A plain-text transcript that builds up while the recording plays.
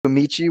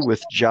Amici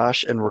with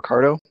Josh and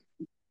Ricardo.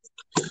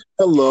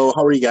 Hello,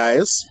 how are you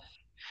guys?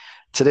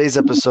 Today's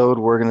episode,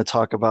 we're going to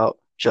talk about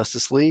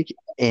Justice League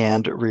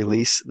and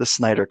release the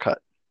Snyder Cut.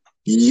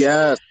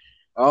 Yes.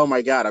 Oh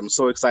my God, I'm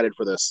so excited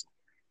for this.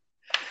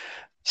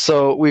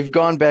 So we've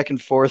gone back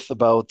and forth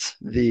about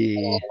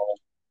the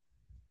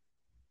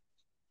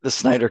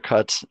Snyder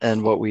Cut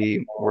and what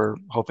we were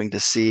hoping to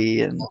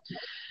see and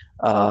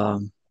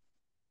um,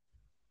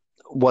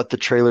 what the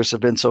trailers have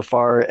been so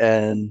far.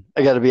 And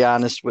I got to be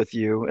honest with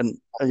you, and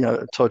I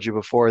told you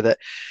before that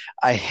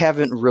I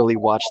haven't really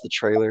watched the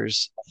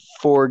trailers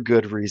for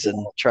good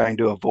reason, trying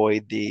to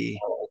avoid the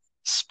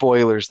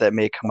spoilers that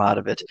may come out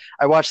of it.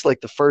 I watched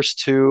like the first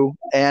two,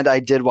 and I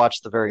did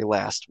watch the very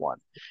last one,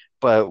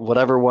 but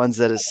whatever ones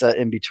that is set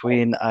in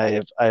between,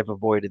 I've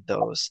avoided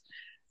those.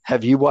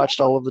 Have you watched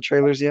all of the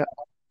trailers yet?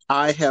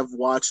 I have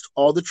watched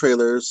all the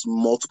trailers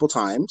multiple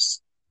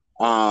times.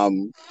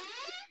 Um,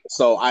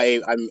 so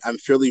I'm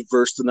fairly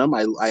versed in them.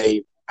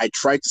 I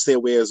tried to stay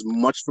away as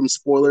much from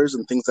spoilers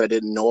and things that I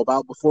didn't know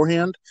about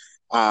beforehand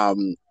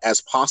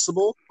as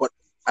possible, but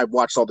I've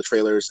watched all the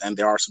trailers and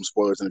there are some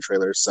spoilers in the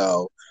trailers,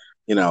 so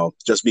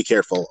just be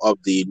careful of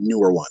the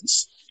newer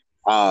ones.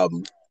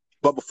 Um,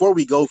 but before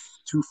we go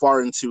too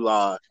far into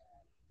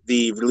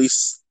the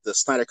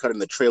Snyder Cut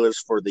and the trailers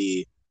for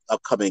the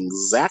upcoming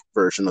Zack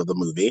version of the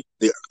movie,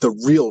 the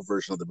real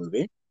version of the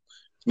movie,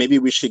 maybe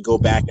we should go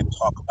back and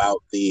talk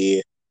about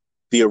the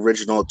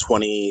original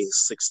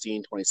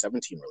 2016-2017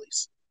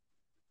 release.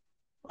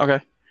 Okay.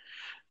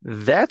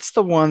 That's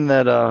the one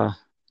that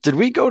did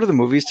we go to the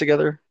movies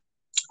together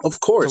Of to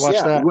course, watch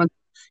yeah,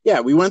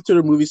 that? we went through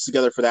the movies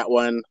together for that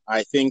one.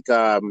 I think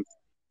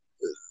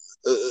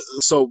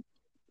so.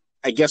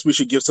 I guess we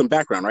should give some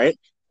background, right?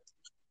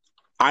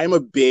 I'm a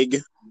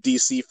big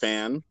DC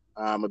fan.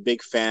 I'm a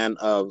big fan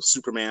of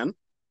Superman.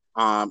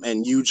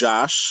 And you,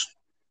 Josh,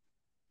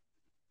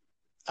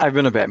 I've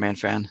been a Batman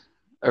fan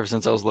ever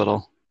since I was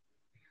little.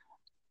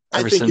 I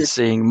Ever think since you're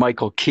seeing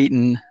Michael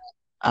Keaton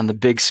on the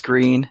big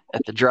screen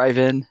at the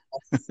drive-in.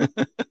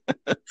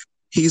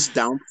 he's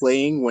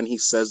downplaying when he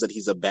says that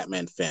he's a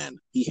Batman fan.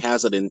 He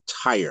has an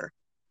entire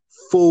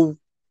full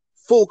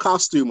full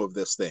costume of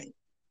this thing.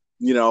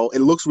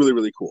 It looks really,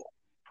 really cool.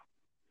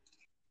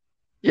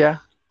 Yeah.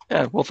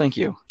 Yeah, well, thank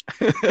you.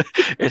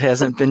 It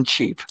hasn't been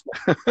cheap.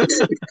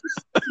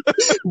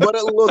 But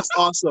it looks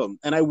awesome.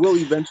 And I will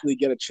eventually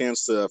get a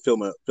chance to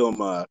film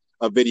a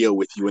video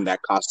with you in that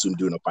costume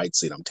doing a fight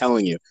scene. I'm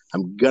telling you,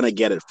 I'm gonna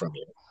get it from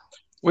you.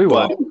 We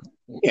But will.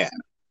 yeah.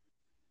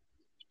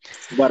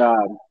 But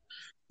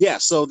yeah,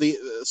 so the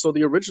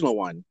original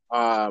one,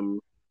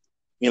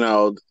 you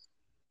know,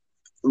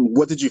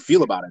 what did you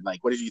feel about it?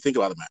 Like what did you think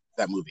about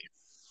that movie?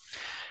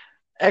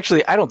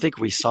 Actually, I don't think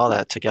we saw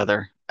that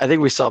together. I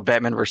think we saw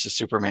Batman versus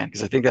Superman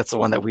because I think that's the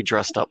one that we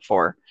dressed up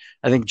for.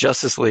 I think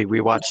Justice League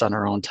we watched on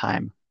our own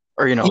time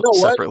or, You know what?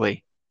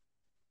 separately.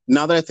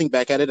 Now that I think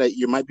back at it,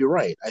 you might be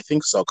right. I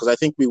think so because I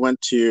think we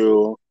went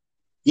to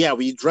yeah,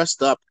 we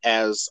dressed up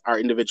as our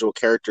individual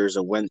characters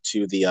and went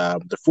to the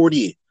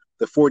 4D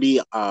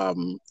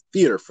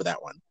theater for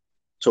that one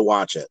to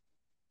watch it.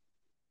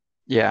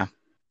 Yeah.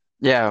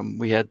 Yeah.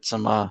 We had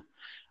some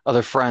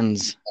other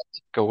friends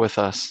go with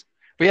us.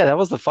 But yeah, that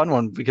was the fun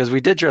one because we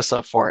did dress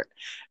up for it.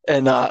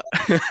 And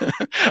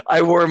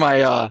I wore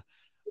my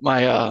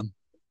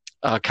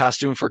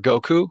costume for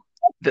Goku,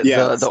 the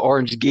Yes,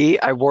 orange gi.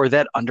 I wore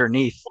that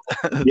underneath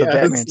the yes.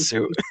 Batman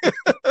suit.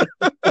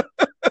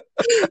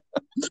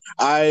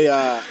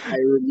 I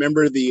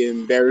remember the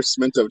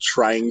embarrassment of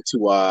trying to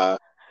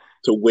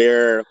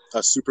wear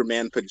a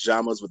Superman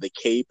pajamas with a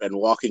cape and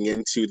walking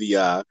into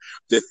the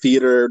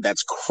theater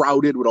that's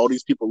crowded with all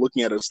these people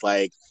looking at us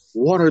like,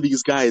 what are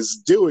these guys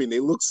doing? They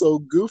look so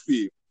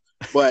goofy.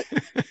 But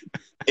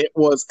it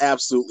was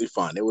absolutely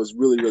fun. It was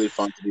really, really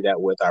fun to do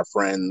that with our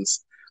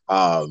friends,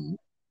 um,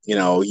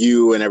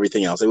 you and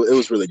everything else. It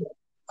was really good.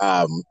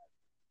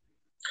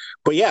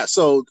 But yeah,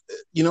 so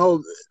you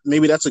know,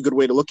 maybe that's a good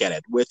way to look at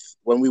it. With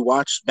when we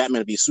watch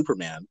Batman v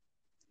Superman,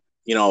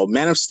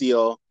 Man of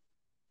Steel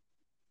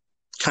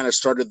kind of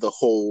started the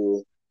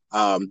whole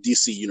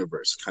DC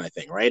universe kind of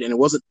thing, right? And it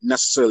wasn't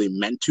necessarily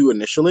meant to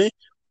initially,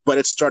 but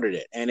it started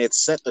it, and it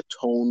set the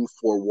tone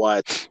for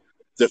what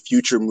the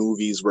future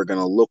movies were going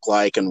to look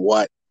like and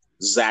what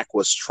Zach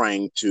was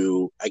trying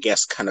to, I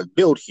guess, kind of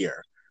build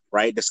here,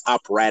 right? This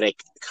operatic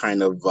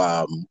kind of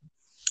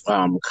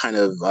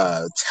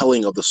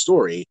telling of the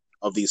story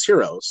of these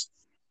heroes,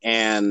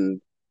 and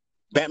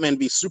Batman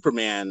v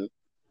Superman,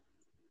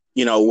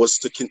 was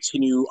to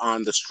continue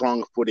on the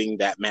strong footing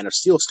that Man of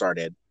Steel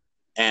started,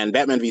 and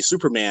Batman v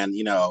Superman,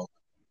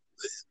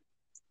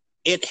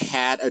 it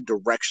had a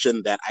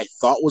direction that I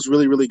thought was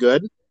really, really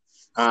good.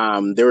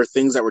 There were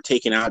things that were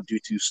taken out due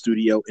to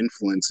studio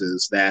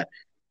influences that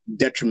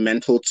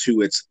detrimental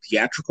to its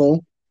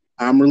theatrical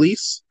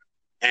release,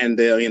 and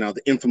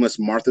the infamous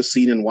Martha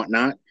scene and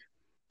whatnot.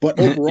 But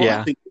overall, I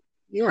Yeah. think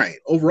you're right.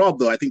 Overall,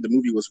 though, I think the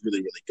movie was really,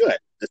 really good.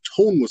 The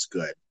tone was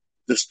good.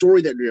 The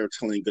story that they were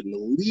telling good, and the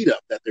lead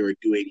up that they were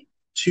doing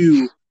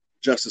to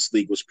Justice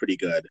League was pretty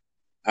good.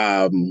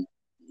 Um,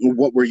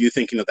 What were you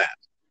thinking of that?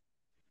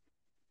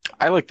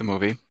 I like the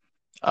movie.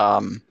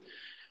 Um,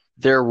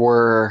 there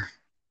were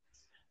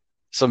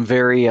some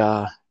very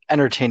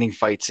entertaining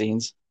fight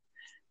scenes.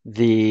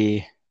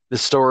 The the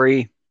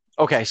story.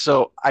 Okay,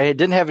 so I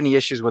didn't have any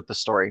issues with the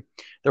story.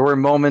 There were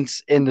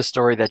moments in the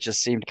story that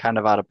just seemed kind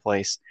of out of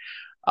place,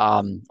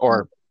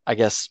 or I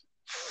guess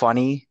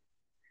funny,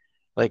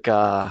 like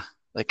kind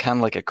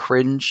of like a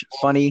cringe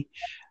funny.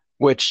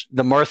 Which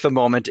the Martha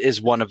moment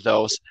is one of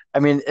those. I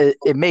mean,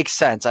 it makes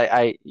sense.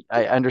 I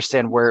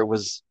understand where it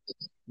was,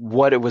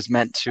 what it was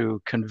meant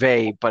to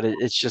convey, but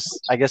it's just,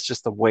 I guess,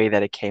 just the way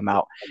that it came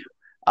out.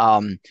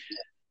 Um,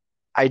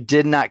 I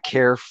did not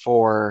care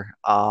for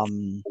oh,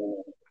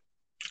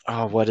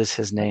 what is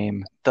his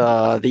name?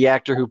 The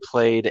actor who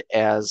played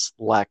as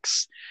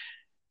Lex.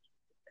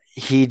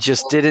 He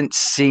just didn't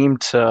seem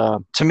to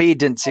me,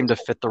 didn't seem to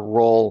fit the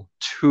role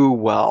too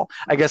well.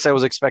 I guess I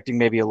was expecting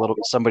maybe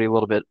somebody a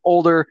little bit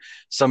older,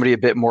 somebody a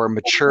bit more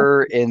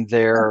mature in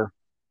their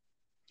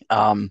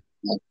um,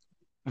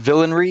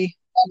 villainry,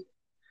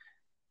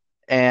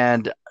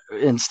 and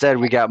instead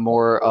we got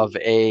more of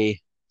a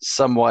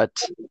somewhat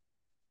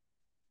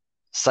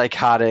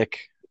psychotic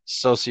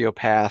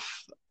sociopath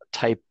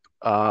type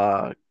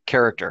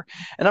character.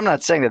 And I'm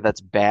not saying that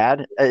that's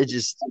bad.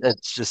 It's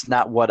just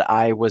not what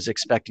I was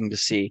expecting to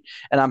see.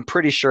 And I'm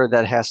pretty sure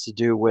that has to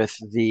do with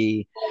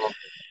the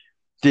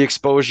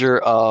exposure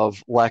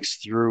of Lex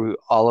through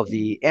all of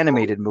the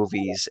animated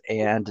movies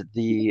and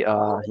the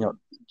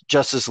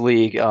Justice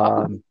League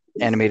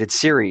animated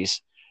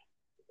series.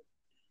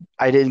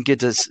 I didn't get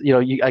to,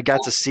 I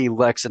got to see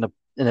Lex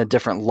in a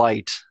different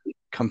light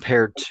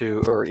compared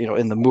to, or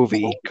in the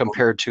movie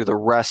compared to the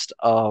rest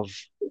of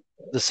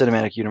the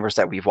cinematic universe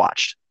that we've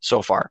watched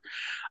so far.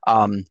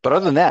 But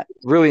other than that,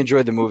 really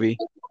enjoyed the movie.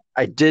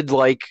 I did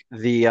like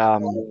the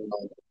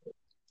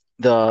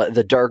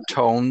dark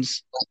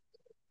tones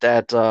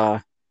that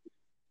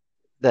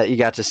that you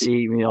got to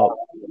see.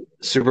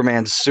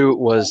 Superman's suit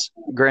was,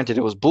 granted,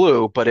 it was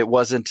blue, but it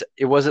wasn't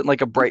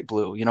like a bright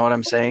blue. You know what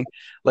I'm saying?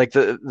 Like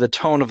the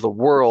tone of the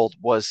world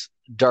was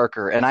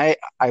darker, and I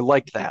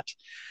liked that.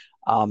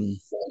 Um,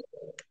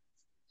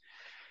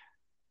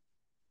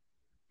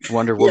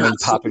 Wonder Yeah, Woman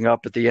so, popping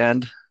up at the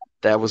end,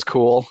 that was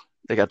cool.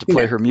 They got to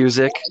play yeah. her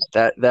music.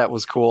 That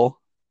was cool.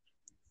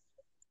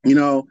 You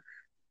know,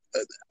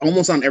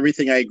 almost on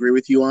everything I agree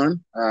with you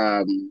on.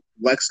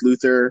 Lex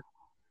Luthor,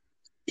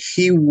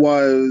 he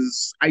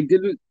was. I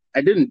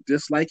didn't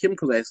dislike him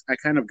because I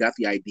kind of got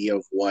the idea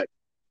of what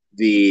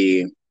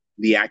the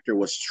the actor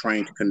was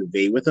trying to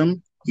convey with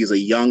him. He's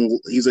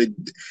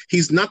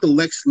not the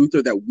Lex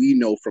Luthor that we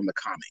know from the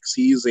comics.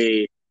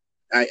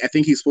 I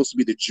think he's supposed to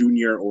be the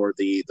junior or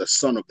the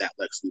son of that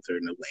Lex Luthor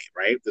in a way,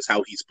 right? That's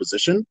how he's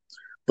positioned.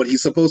 But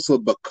he's supposed to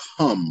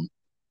become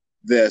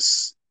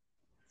this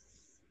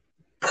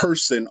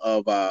person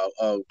of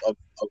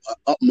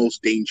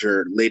utmost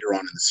danger later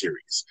on in the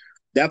series.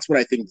 That's what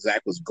I think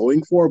Zach was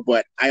going for,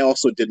 but I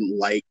also didn't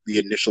like the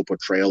initial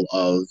portrayal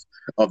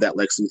of that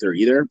Lex Luthor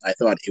either. I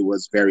thought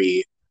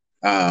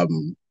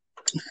um,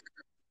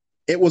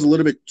 it was a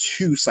little bit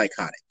too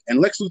psychotic. And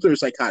Lex Luthor is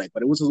psychotic,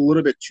 but it was a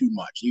little bit too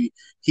much.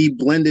 He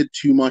blended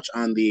too much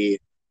on the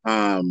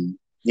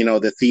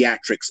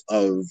theatrics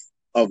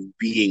of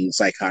being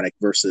psychotic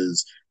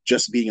versus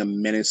just being a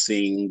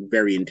menacing,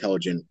 very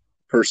intelligent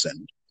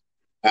person.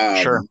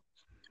 Sure. Um,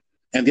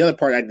 and the other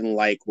part I didn't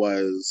like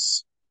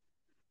was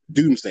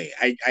Doomsday.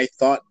 I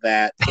thought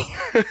that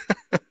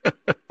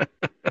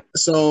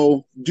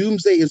so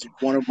Doomsday is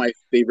one of my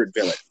favorite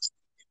villains.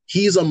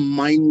 He's a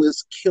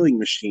mindless killing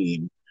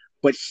machine,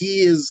 but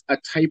he is a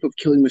type of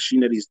killing machine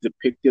that he's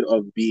depicted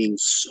of being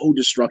so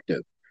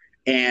destructive.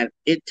 And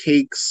it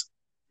takes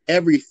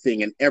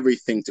everything and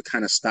everything to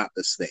kind of stop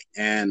this thing.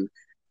 And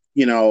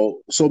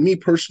so me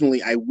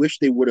personally, I wish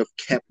they would have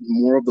kept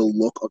more of the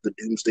look of the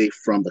Doomsday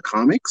from the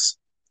comics,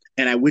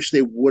 and I wish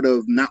they would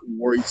have not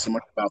worried so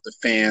much about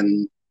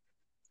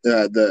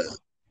the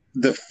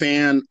the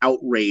fan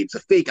outrage, the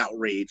fake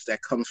outrage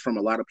that comes from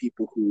a lot of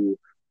people who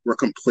were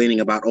complaining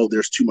about, oh,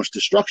 there's too much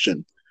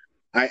destruction.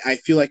 I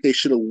feel like they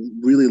should have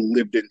really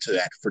lived into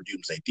that for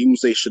Doomsday.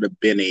 Doomsday should have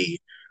been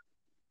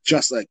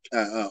just like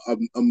a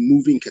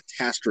moving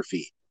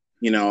catastrophe,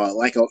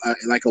 like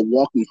a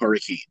walking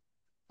hurricane.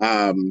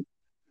 Um,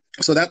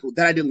 so that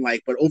I didn't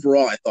like, but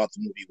overall, I thought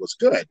the movie was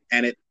good,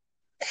 and it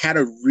had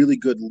a really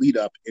good lead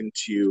up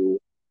into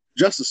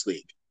Justice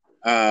League,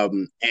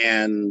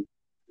 and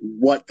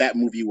what that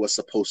movie was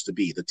supposed to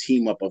be, the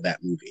team up of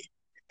that movie.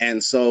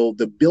 And so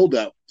the build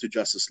up to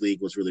Justice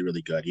League was really,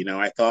 really good.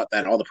 I thought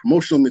that all the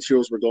promotional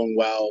materials were going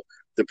well.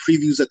 The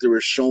previews that they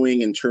were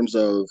showing in terms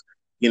of,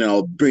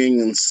 bringing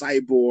in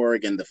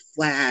Cyborg and the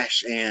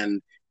Flash,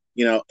 and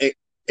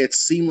it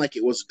seemed like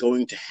it was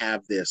going to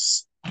have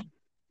this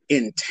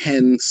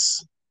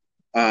intense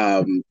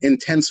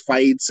intense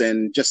fights,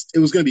 and just it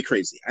was going to be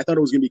crazy. I thought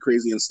it was going to be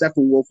crazy, and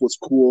Steppenwolf was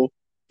cool.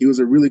 He was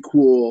a really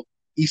cool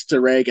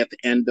Easter egg at the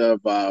end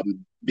of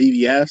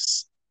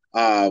BVS.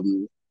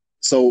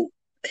 So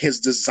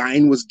his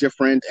design was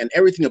different, and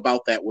everything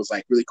about that was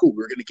like really cool. We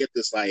were going to get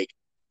this like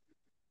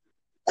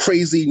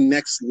crazy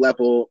next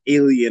level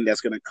alien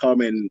that's going to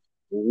come and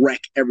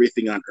wreck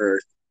everything on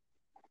Earth.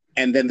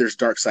 And then there's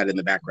Darkseid in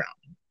the background.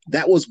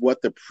 That was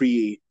what the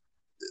pre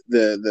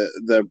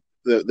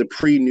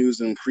news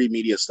and pre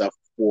media stuff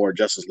for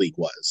Justice League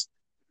was.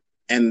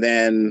 And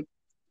then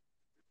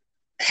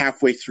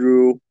halfway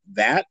through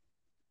that,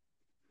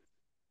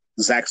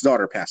 Zach's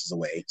daughter passes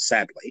away,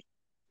 sadly,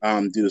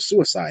 due to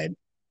suicide,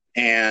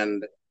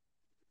 and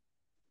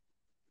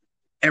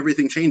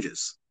everything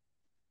changes.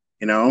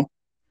 You know,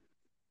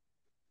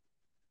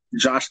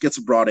 Josh gets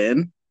brought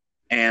in,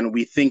 and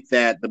we think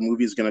that the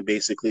movie is going to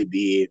basically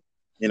be,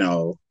 you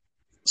know,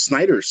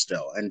 Snyder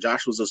still, and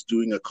Josh was just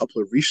doing a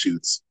couple of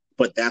reshoots,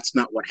 but that's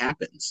not what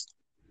happens.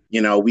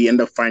 We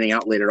end up finding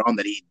out later on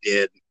that he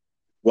did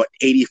what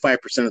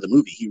 85% of the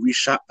movie. He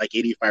reshot like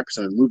 85%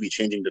 of the movie,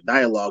 changing the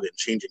dialogue and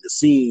changing the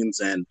scenes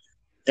and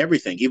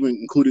everything, even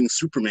including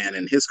Superman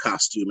and his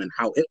costume and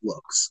how it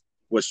looks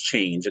was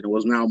changed, and it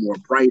was now more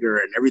brighter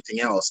and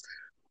everything else.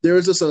 There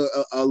was just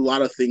a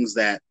lot of things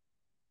that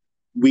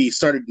we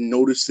started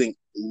noticing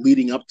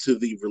leading up to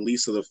the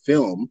release of the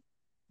film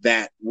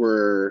that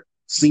were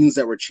scenes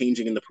that were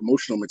changing in the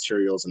promotional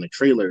materials and the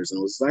trailers, and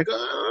it was like,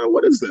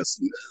 what is this?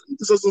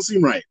 This doesn't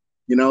seem right.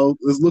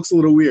 This looks a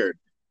little weird.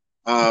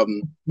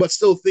 But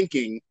still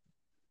thinking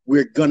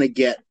we're gonna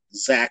get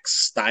Zach's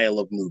style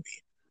of movie.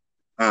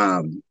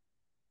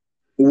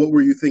 What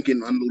were you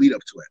thinking on the lead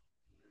up to it?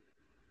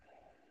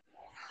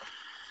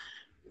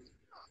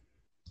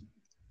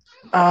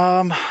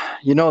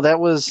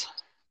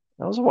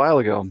 That was a while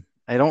ago.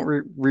 I don't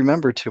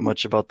remember too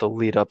much about the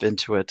lead up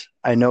into it.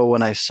 I know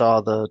when I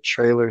saw the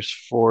trailers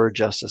for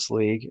Justice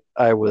League,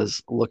 I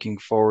was looking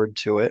forward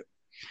to it.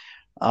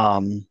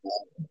 Um,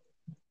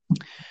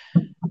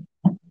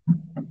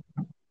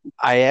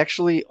 I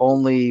actually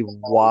only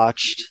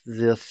watched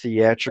the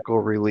theatrical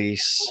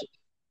release,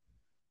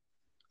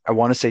 I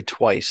want to say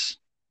twice.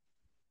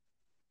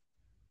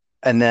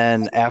 And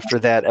then after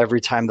that,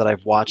 every time that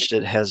I've watched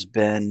it has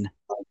been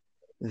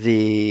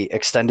the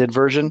extended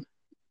version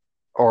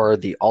or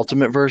the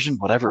ultimate version,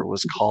 whatever it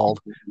was called,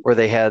 where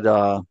they had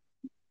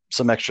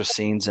some extra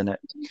scenes in it.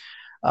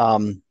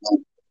 Um,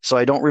 so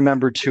I don't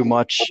remember too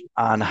much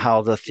on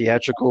how the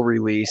theatrical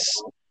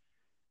release,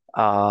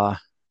 uh,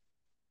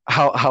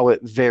 how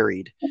it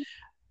varied.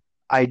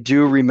 I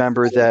do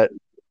remember that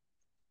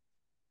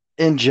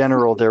in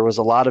general there was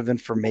a lot of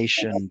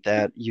information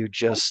that you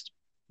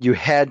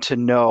had to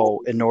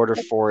know in order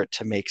for it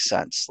to make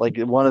sense. Like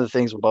one of the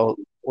things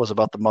was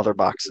about the mother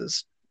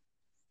boxes.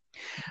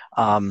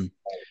 Um,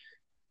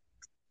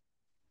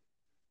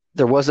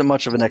 there wasn't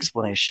much of an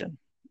explanation,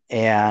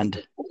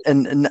 and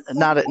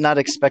not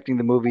expecting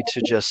the movie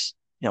to just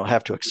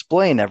have to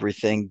explain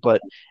everything,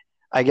 but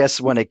I guess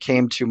when it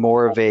came to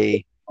more of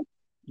a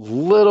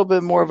little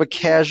bit more of a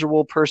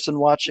casual person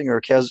watching or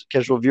a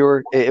casual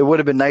viewer, it would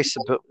have been nice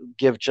to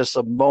give just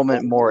a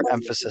moment more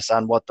emphasis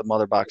on what the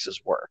mother boxes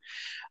were.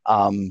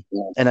 And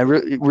I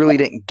really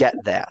didn't get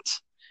that.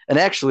 And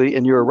actually,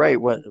 and you were right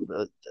when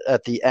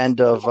at the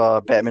end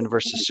of Batman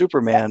versus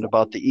Superman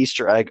about the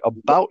Easter egg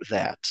about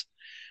that,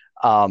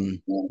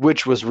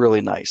 which was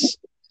really nice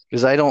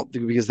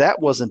because that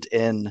wasn't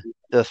in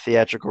the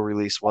theatrical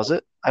release, was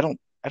it? I don't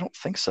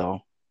think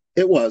so.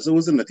 It was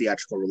in the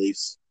theatrical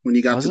release when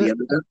you got Was to the it?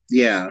 end of it.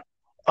 Yeah.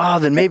 Oh,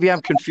 then maybe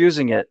I'm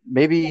confusing it.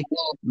 Maybe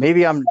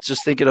I'm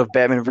just thinking of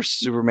Batman versus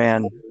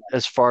Superman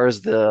as far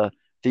as the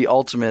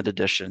Ultimate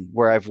Edition,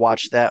 where I've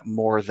watched that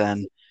more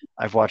than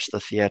I've watched the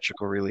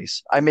theatrical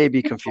release. I may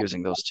be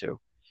confusing those two.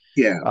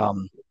 Yeah.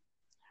 Um,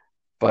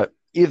 but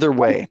either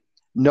way,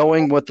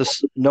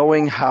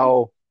 knowing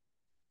how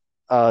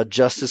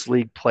Justice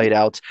League played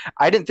out,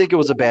 I didn't think it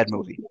was a bad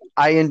movie.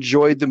 I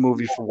enjoyed the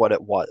movie for what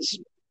it was.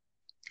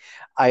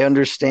 I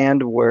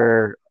understand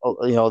where a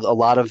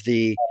lot of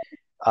the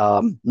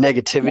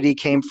negativity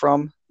came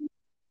from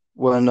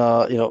when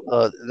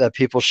that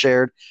people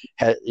shared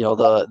had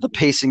the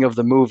pacing of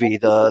the movie,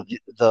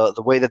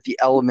 the way that the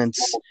elements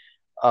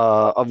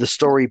of the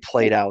story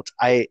played out.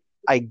 I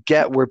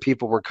get where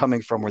people were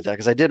coming from with that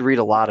because I did read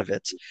a lot of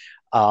it.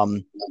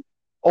 Um,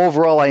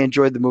 Overall, I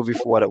enjoyed the movie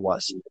for what it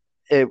was.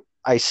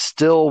 I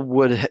still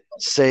would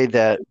say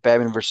that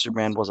Batman vs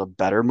Superman was a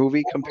better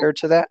movie compared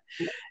to that,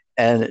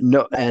 and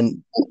no,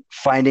 and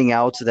finding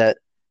out that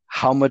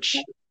how much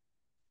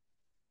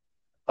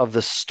of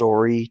the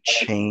story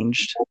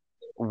changed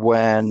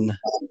when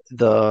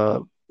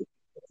the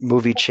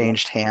movie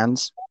changed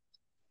hands.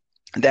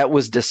 That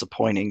was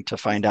disappointing to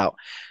find out.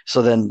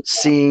 So then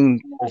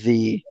seeing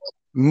the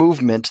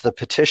movement, the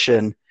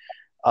petition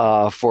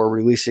for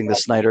releasing the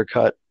Snyder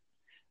Cut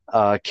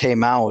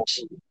came out,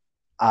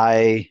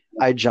 I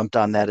jumped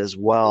on that as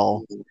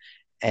well,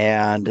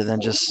 and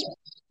then just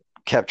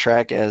kept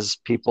track as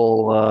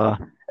people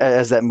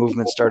as that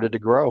movement started to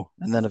grow,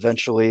 and then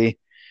eventually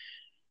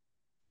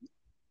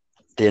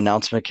the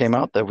announcement came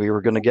out that we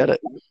were going to get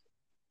it.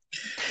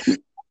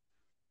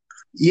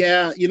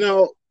 Yeah,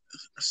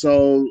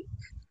 so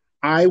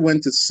I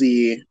went to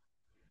see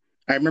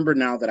I remember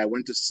now that I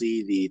went to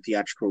see the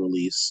theatrical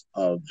release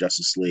of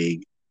Justice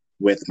League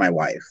with my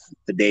wife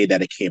the day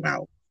that it came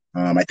out.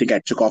 I think I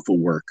took off of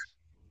work.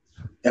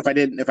 If I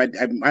didn't, if I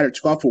either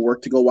took off of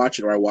work to go watch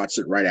it or I watched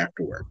it right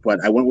after work. But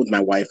I went with my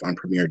wife on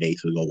premiere day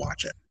to go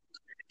watch it.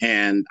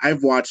 And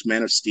I've watched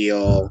Man of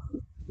Steel,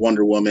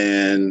 Wonder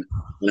Woman,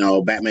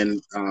 Batman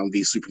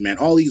v Superman.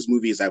 All these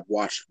movies I've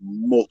watched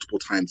multiple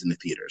times in the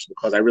theaters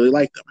because I really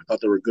liked them. I thought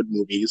they were good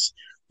movies.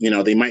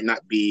 They might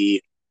not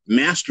be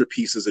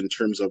masterpieces in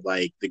terms of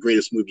like the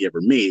greatest movie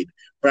ever made,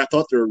 but I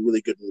thought they were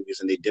really good movies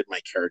and they did my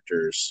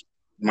characters,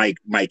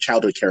 my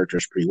childhood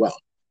characters pretty well.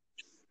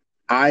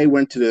 I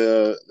went to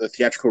the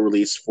theatrical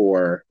release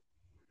for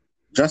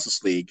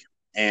Justice League,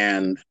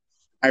 and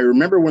I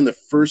remember when the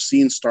first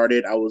scene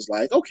started, I was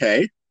like,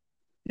 okay,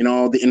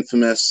 the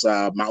infamous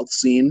mouth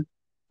scene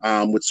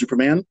with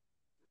Superman.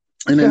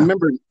 And I Yeah.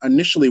 remember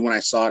initially when I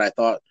saw it, I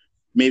thought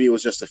maybe it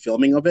was just a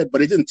filming of it,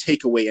 but it didn't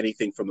take away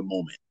anything from the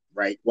moment,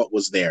 right? What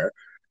was there?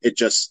 I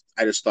just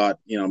thought,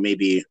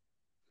 maybe Bad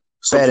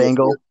something was weird.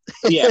 angle.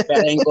 Yeah,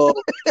 bad angle,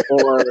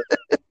 or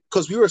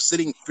because we were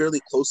sitting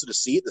fairly close to the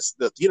seat.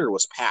 The theater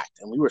was packed,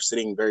 and we were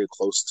sitting very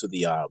close to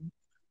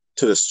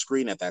the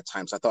screen at that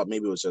time. So I thought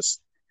maybe it was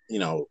just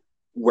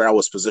where I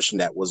was positioned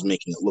that was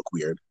making it look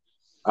weird.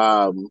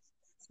 Um,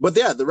 but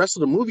yeah, the rest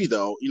of the movie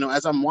though,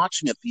 as I'm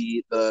watching it,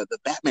 the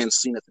Batman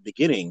scene at the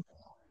beginning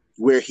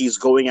where he's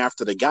going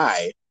after the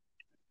guy,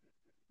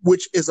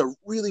 which is a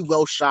really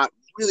well shot,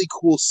 really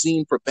cool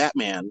scene for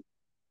Batman.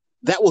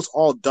 That was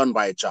all done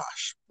by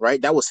Josh,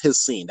 right? That was his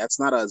scene. That's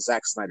not a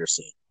Zack Snyder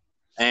scene.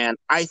 And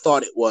I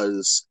thought it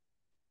was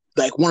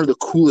like one of the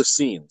coolest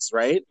scenes,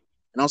 right?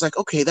 And I was like,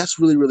 okay, that's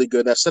really, really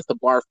good. That set the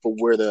bar for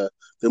where the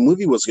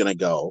movie was going to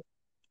go.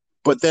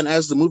 But then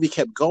as the movie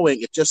kept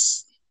going,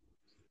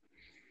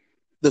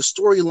 the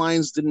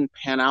storylines didn't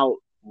pan out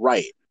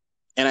right.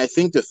 And I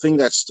think the thing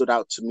that stood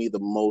out to me the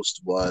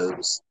most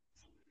was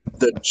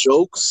the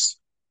jokes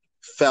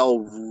fell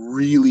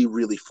really,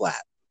 really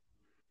flat.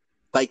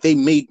 Like they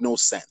made no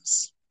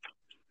sense.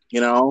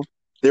 You know,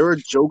 there were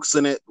jokes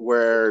in it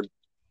where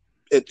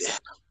it,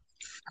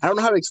 I don't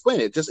know how to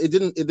explain it. Just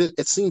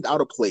it seemed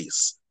out of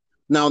place.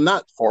 Now,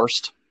 not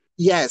Forced.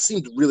 yeah, it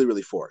seemed really,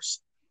 really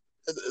forced.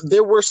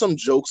 There were some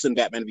jokes in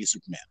Batman v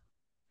Superman.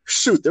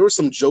 Shoot, there were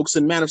some jokes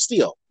in Man of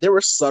Steel. They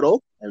were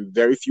subtle and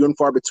very few and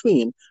far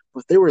between,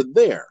 but they were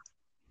there,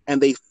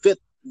 and they fit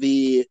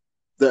the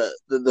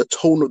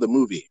tone of the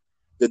movie.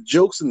 The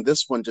jokes in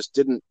this one just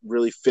didn't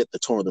really fit the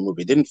tone of the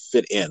movie. It didn't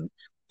fit in,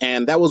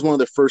 and that was one of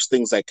the first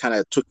things that kind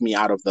of took me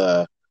out of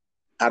the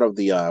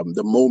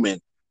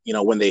moment.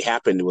 When they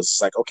happened, it was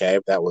just like, okay,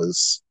 that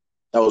was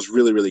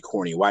really, really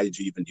corny. Why did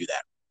you even do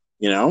that?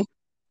 You know.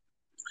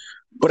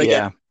 But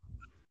again, Yeah.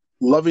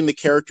 loving the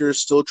characters,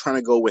 still trying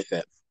to go with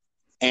it.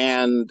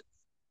 And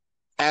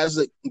as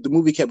the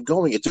movie kept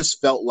going, it just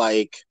felt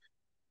like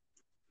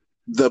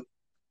the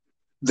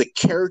the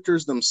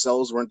characters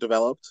themselves weren't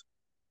developed.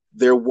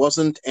 There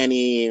wasn't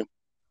any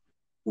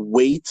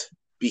weight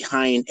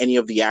behind any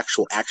of the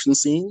actual action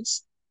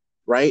scenes,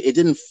 right? It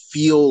didn't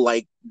feel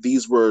like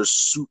these were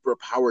super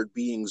powered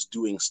beings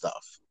doing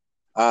stuff.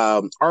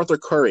 Arthur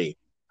Curry,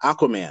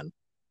 Aquaman,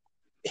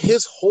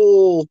 his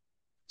whole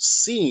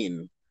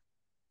scene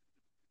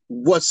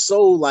was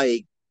so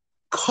like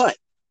cut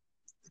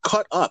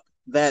cut up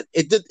that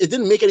it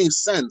didn't make any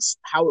sense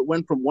how it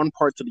went from one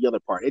part to the other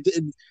part.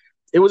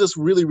 It was just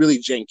really, really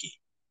janky.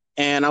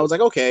 And I was like,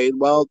 okay,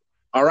 well,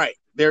 all right,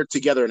 they're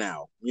together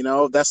now.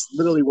 That's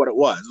literally what it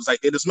was. It was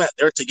like they just met,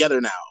 they're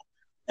together now.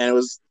 And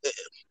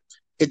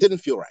it didn't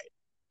feel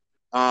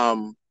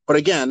right. But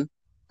again,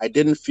 I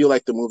didn't feel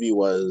like the movie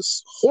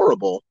was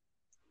horrible.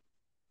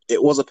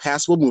 It was a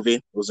passable movie.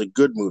 It was a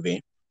good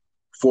movie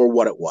for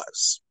what it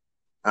was.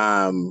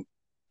 Um,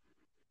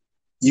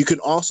 you can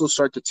also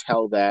start to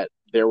tell that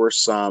there were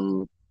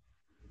some.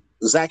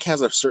 Zach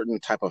has a certain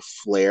type of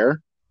flair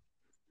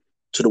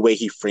to the way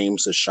he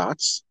frames his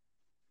shots,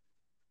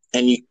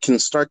 and you can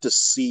start to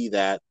see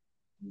that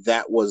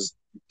was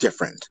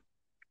different.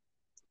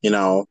 You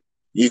know,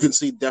 you can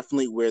see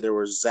definitely where there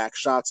were Zach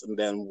shots, and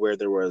then where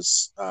there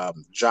was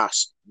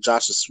Josh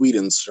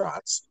Sweden's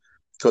shots,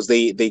 because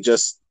they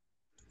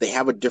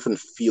have a different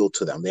feel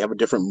to them. They have a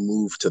different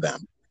move to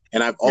them.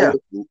 And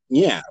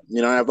Yeah.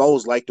 I've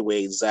always liked the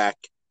way Zach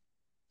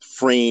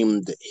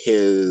framed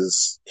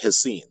his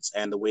scenes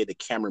and the way the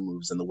camera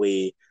moves and the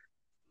way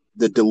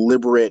the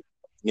deliberate,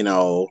 you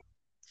know,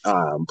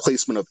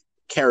 placement of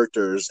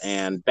characters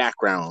and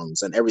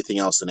backgrounds and everything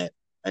else in it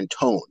and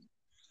tone.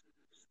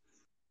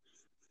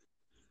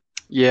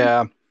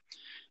 Yeah.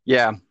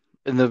 Yeah.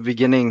 In the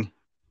beginning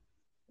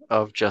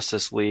of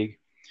Justice League,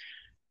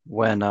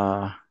 when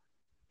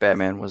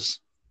Batman was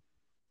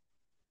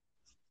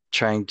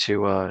trying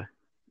to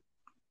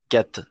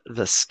get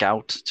the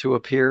scout to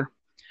appear,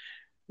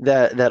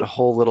 that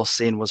whole little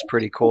scene was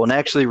pretty cool, and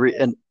actually,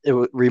 and it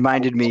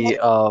reminded me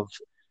of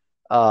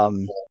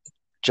um,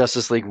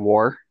 Justice League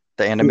War,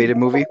 the animated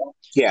movie,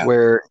 Yeah,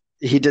 where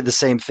he did the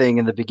same thing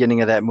in the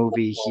beginning of that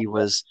movie. He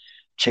was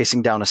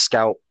chasing down a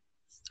scout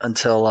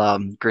until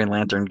Green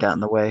Lantern got in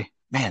the way.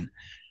 Man,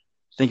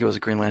 I think it was a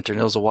Green Lantern.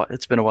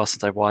 It's been a while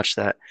since I've watched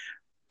that,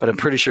 but I'm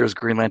pretty sure his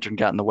Green Lantern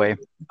got in the way.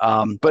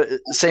 But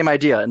same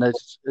idea, and I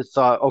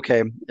thought,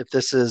 okay, if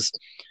this is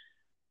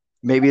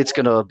maybe it's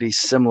going to be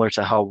similar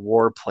to how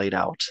War played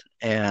out,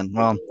 and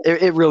well,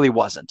 it really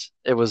wasn't.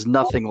 It was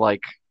nothing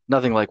like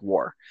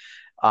War.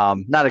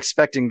 Not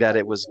expecting that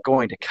it was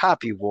going to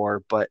copy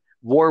War, but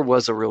War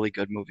was a really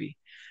good movie.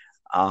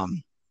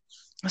 Um,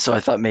 so I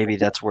thought maybe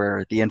that's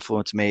where the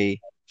influence may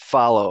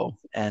follow,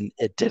 and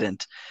it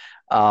didn't.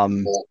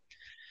 Um,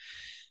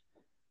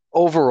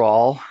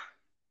 Overall,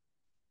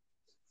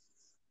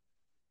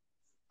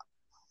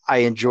 I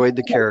enjoyed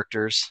the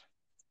characters.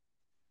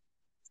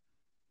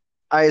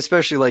 I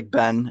especially like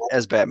Ben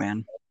as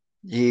Batman.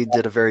 He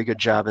did a very good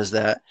job as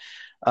that.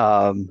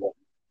 Um,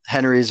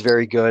 Henry is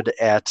very good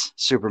at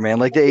Superman.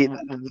 Like they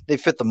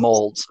fit the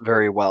molds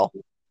very well.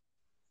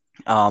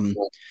 Um,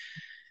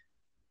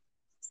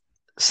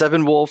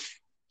 Seven Wolf,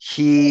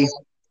 he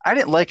I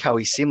didn't like how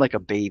he seemed like a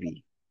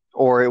baby,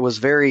 or it was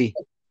very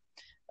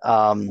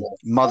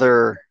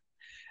mother.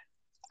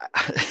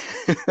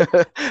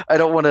 I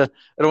don't want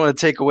to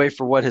take away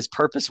for what his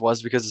purpose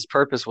was because his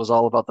purpose was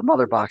all about the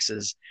mother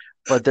boxes,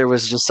 but there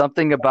was just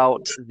something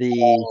about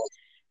the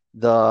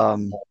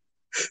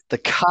the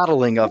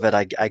coddling of it.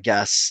 I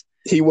guess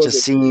He was just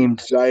a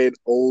seemed giant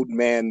old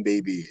man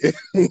baby.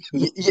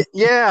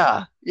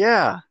 yeah,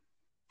 yeah,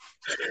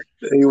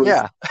 He was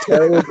yeah.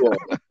 terrible.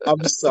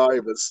 I'm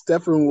sorry, but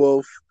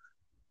Steppenwolf,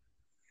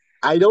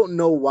 I don't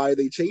know why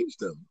they changed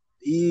him.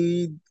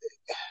 He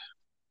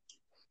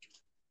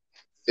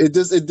it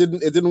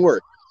didn't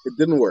work. It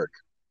didn't work.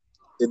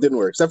 It didn't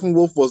work.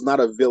 Steppenwolf was not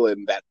a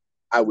villain that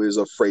I was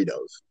afraid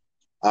of.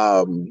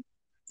 Um,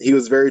 he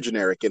was very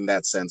generic in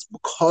that sense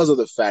because of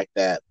the fact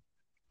that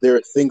there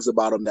are things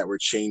about him that were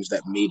changed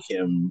that made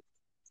him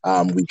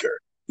weaker.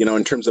 You know,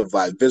 in terms of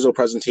visual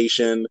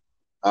presentation,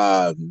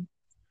 um,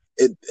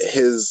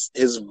 his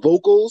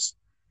vocals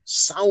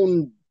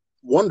sound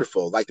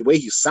wonderful. Like the way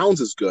he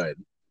sounds is good,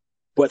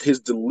 but his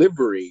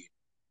delivery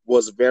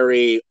was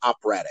very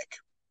operatic.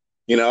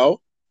 You know,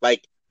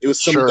 like it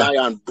was some Sure. guy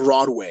on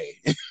Broadway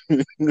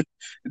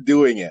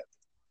doing it.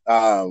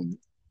 Um,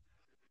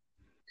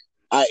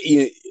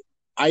 I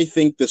I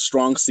think the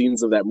strong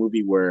scenes of that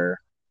movie were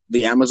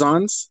the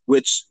Amazons,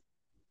 which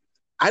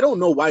I don't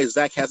know why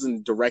Zach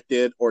hasn't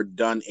directed or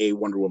done a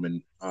Wonder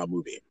Woman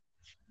movie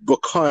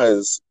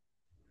because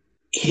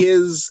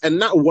his and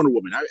not Wonder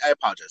Woman. I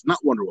apologize, not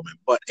Wonder Woman,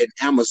 but an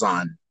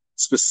Amazon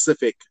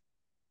specific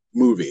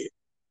movie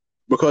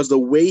because the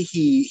way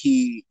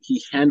he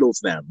handles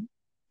them,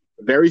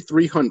 very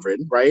 300,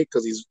 right?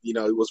 Because he's he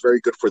was very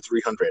good for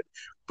 300,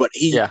 but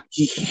Yeah.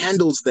 he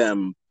handles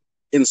them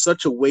in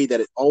such a way that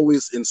it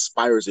always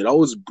inspires. It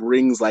always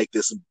brings like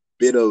this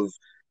bit of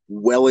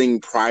welling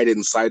pride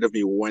inside of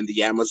me when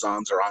the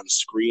Amazons are on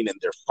screen and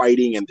they're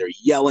fighting and they're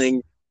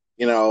yelling,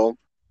 you know,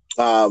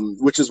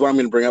 which is what I'm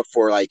going to bring up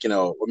for like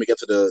when we get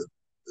to the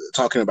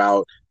talking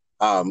about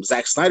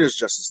Zack Snyder's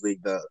Justice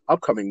League, the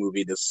upcoming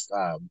movie this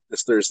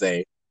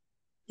Thursday.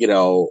 You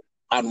know,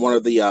 on one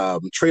of the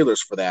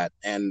trailers for that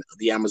and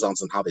the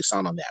Amazons and how they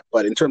sound on that.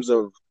 But in terms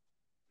of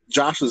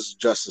Josh's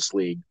Justice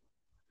League,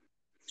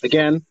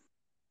 again,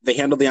 they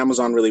handled the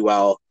Amazon really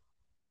well.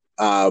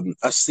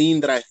 A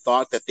scene that I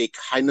thought that they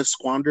kind of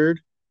squandered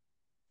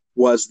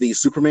was the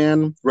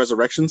Superman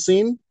resurrection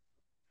scene.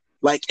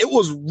 Like it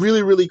was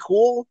really, really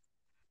cool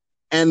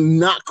and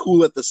not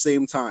cool at the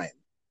same time.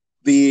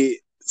 The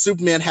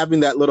Superman having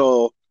that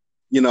little,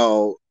 you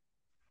know,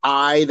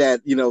 eye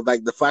that,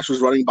 like the Flash was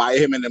running by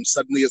him and then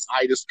suddenly his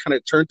eye just kind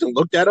of turned and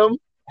looked at him.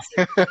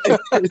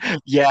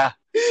 Yeah.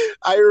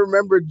 I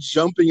remember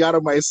jumping out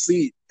of my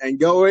seat and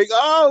going,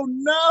 "Oh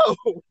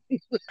no!"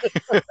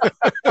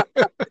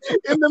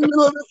 In the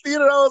middle of the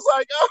theater, I was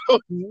like, "Oh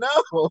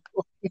no!"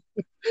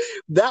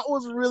 That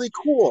was really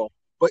cool.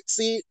 But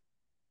see,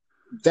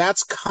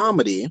 that's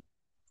comedy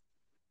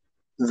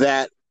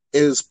that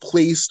is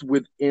placed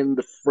within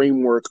the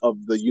framework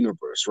of the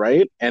universe,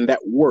 right? And that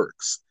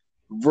works.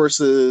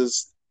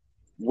 Versus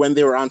when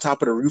they were on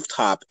top of the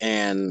rooftop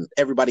and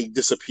everybody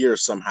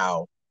disappears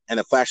somehow, and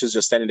the Flash is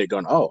just standing there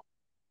going, "Oh,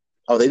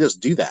 they just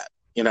do that,"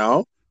 you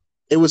know?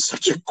 It was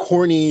such a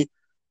corny,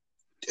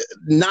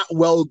 not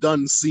well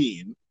done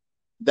scene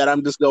that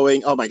I'm just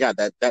going, "Oh my god,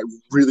 that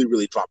really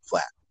really dropped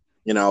flat,"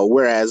 you know.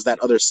 Whereas that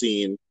other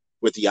scene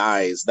with the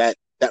eyes that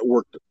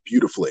worked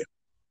beautifully.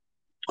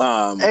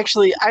 Um,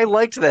 Actually, I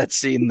liked that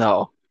scene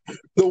though.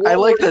 the I one where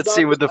like he's that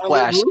scene with the on the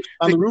Flash.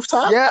 on the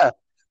rooftop, Yeah,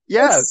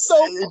 yeah. it's so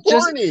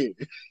Just corny.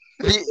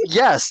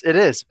 yes, it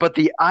is. But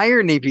the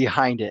irony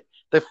behind it,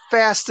 the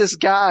fastest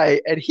guy,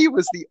 and he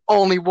was the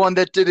only one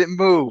that didn't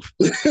move.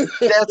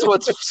 That's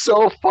what's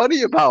so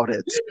funny about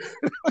it.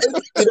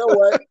 You know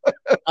what?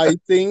 I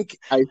think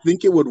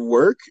it would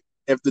work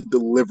if the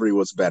delivery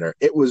was better.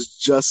 It was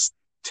just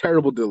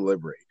terrible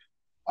delivery.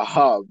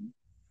 Um,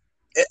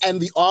 and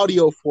the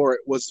audio for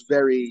it was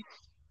very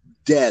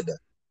dead.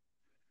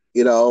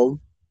 You know,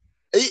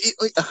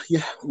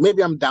 yeah,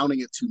 maybe I'm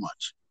downing it too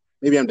much.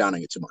 Maybe I'm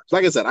downing it too much.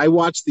 Like I said, I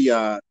watched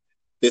the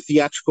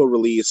theatrical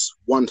release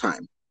one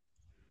time,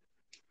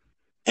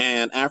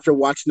 And after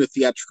watching the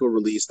theatrical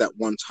release that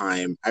one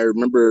time, I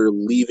remember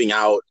leaving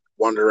out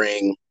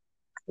wondering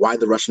why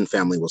the Russian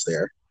family was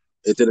there.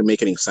 It didn't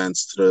make any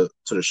sense to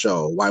the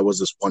show. Why was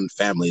this one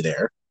family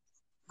there?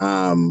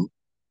 Um,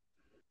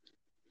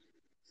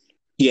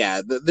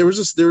 yeah, there was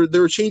just there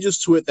were changes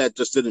to it that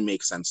just didn't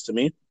make sense to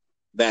me.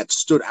 That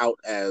stood out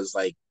as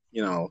like,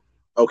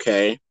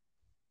 okay,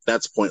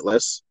 that's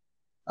pointless.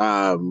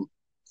 Um,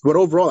 but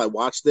overall, I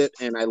watched it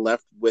and I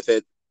left with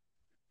it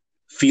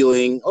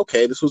feeling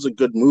okay. This was a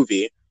good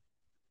movie,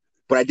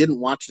 but I didn't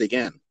watch it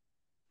again.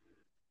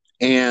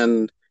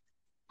 And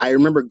I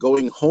remember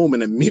going home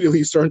and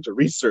immediately starting to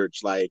research,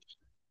 like,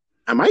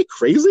 am I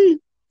crazy?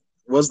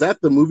 Was that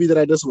the movie that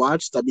I just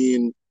watched? I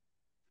mean,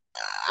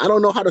 I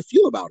don't know how to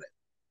feel about it.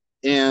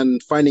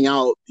 And finding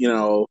out,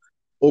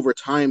 over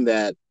time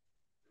that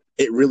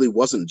it really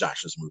wasn't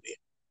Josh's movie.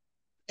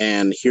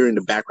 And hearing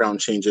the background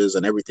changes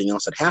and everything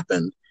else that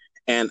happened.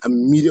 And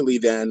immediately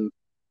then,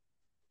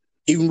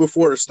 even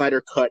before the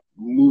Snyder Cut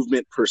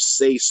movement per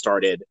se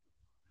started,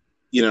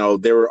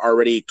 there were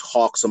already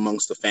talks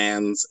amongst the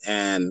fans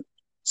and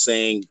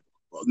saying,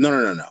 no,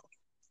 no, no, no.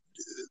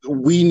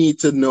 We need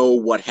to know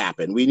what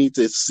happened. We need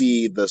to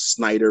see the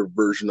Snyder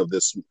version of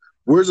this.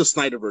 Where's the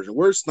Snyder version?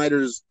 Where's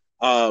Snyder's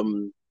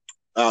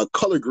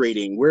color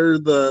grading? Where are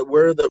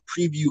the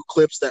preview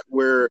clips that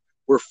were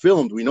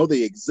filmed? We know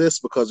they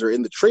exist because they're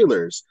in the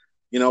trailers.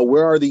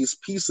 Where are these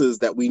pieces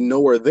that we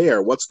know are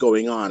there? What's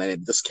going on? And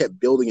it just kept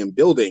building and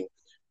building.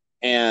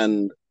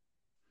 And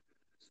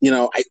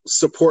I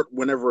support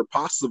whenever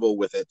possible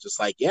with it, just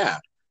like, yeah,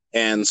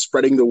 and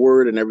spreading the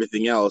word and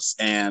everything else.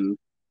 And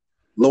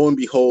lo and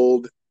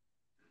behold,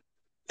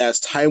 as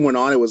time went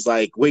on, it was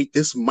like, wait,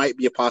 this might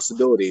be a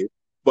possibility.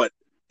 But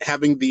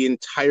having the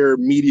entire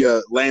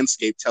media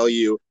landscape tell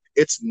you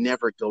it's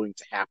never going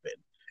to happen.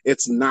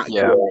 It's not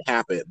going to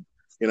happen,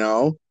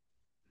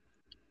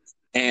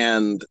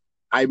 And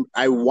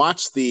I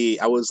watched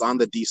I was on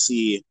the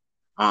DC,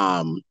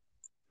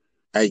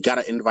 I got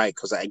an invite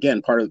because,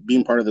 again,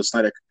 being part of the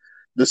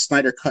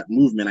Snyder Cut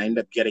movement, I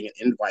ended up getting an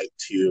invite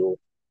to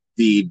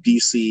the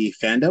DC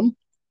fandom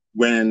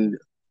when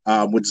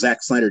with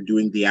Zack Snyder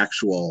doing the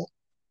actual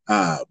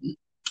um,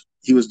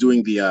 he was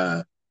doing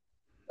the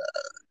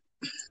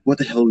what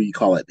the hell do you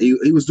call it?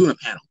 He was doing a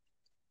panel,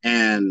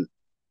 and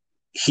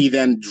he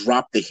then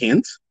dropped the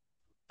hint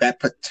that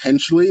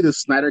potentially the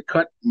Snyder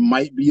Cut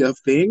might be a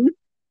thing.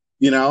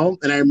 And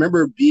I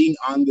remember being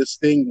on this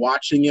thing,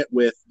 watching it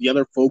with the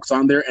other folks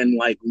on there, and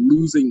like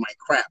losing my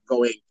crap,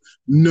 going,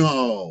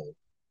 "No,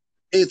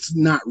 it's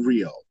not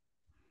real.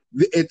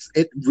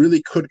 It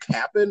really could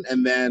happen."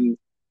 And then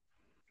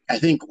I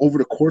think over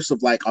the course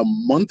of like a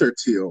month or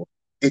two,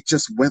 it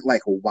just went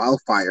like a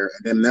wildfire.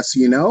 And then next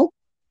you know,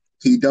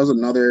 he does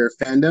another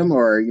fandom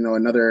or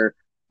another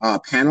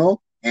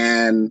panel,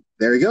 and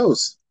there he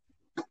goes.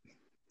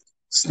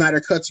 Snyder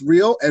Cut's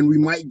real, and we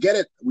might get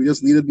it. We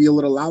just need to be a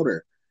little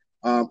louder.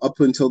 Up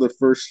until the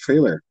first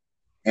trailer,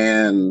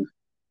 and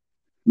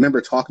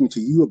remember talking to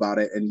you about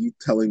it, and you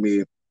telling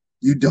me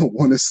you don't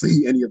want to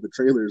see any of the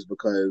trailers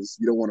because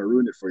you don't want to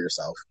ruin it for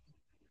yourself.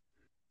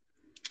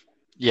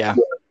 Yeah.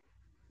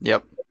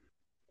 Yep.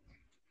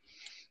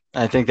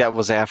 I think that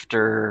was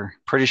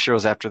pretty sure it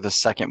was after the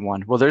second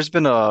one. Well, there's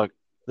been a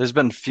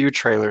few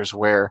trailers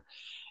where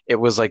it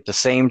was like the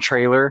same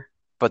trailer,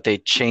 but they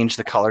changed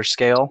the color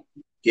scale.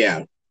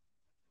 Yeah.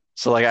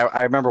 So like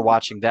I remember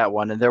watching that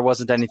one, and there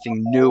wasn't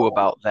anything new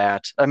about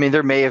that. I mean,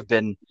 there may have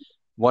been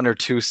one or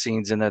two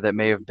scenes in there that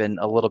may have been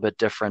a little bit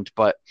different,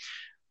 but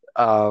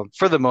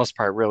for the most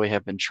part, really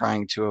have been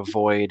trying to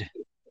avoid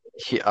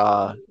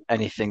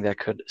anything that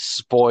could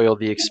spoil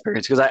the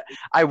experience, because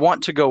I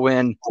want to go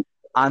in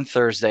on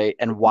Thursday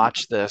and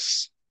watch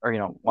this, or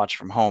watch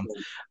from home,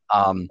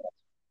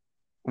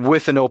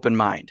 with an open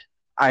mind.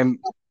 I'm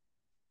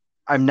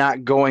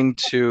not going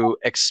to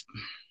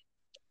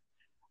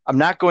I'm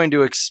not going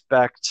to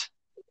expect.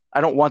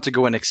 I don't want to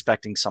go in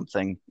expecting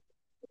something,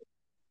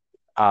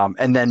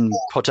 and then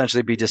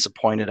potentially be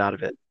disappointed out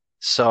of it.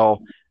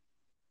 So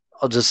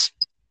I'll just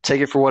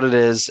take it for what it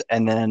is,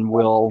 and then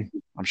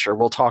I'm sure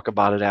we'll talk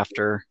about it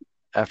after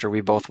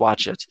we both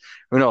watch it.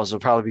 Who knows?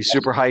 We'll probably be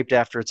super hyped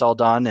after it's all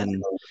done,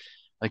 and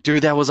like,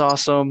 dude, that was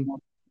awesome,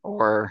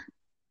 or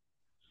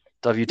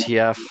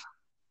WTF,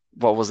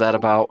 what was that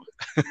about?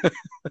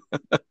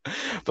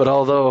 But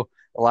although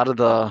a lot of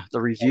the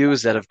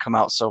reviews that have come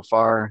out so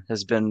far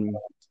has been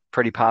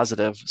pretty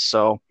positive,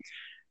 so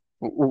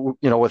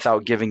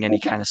without giving any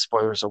kind of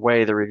spoilers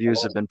away, the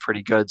reviews have been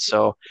pretty good.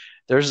 So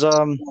there's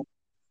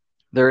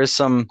there is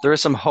some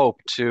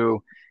hope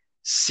to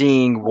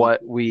seeing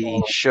what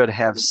we should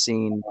have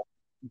seen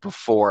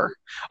before.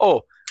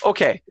 Oh,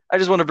 okay. I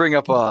just want to bring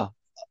up one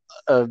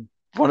of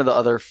the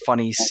other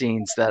funny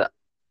scenes that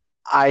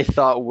I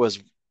thought was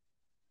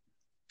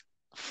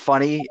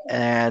funny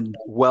and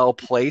well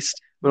placed,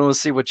 but we'll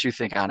see what you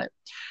think on it.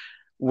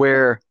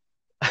 Where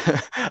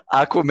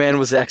Aquaman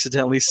was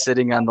accidentally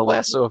sitting on the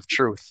lasso of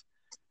truth,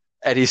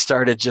 and he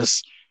started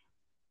just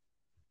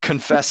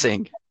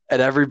confessing,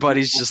 and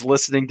everybody's just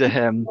listening to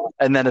him,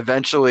 and then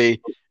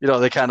eventually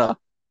they kind of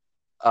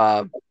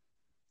uh,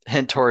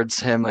 hint towards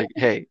him like,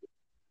 "Hey,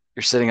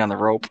 you're sitting on the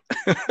rope."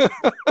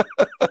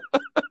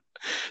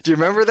 Do you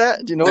remember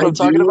that? Do you know what I I'm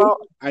talking do.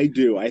 about? I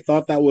do. I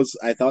thought that was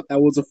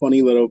a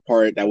funny little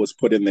part that was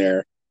put in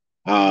there.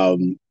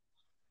 Um,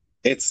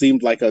 it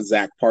seemed like a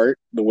Zach part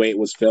the way it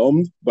was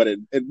filmed, but it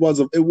was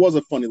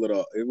a funny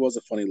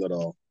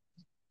little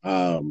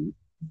um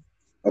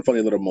a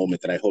funny little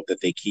moment that I hope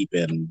that they keep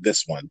in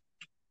this one.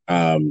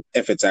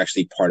 If it's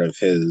actually part of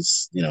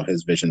his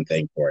his vision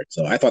thing for it.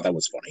 So I thought that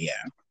was funny.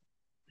 Yeah.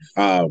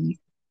 Um,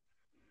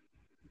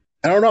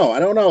 I don't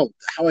know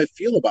how I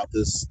feel about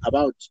this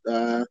about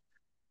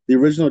the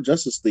original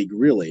Justice League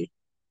really.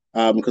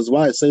 Because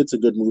while I say it's a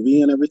good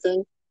movie and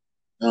everything,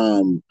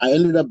 I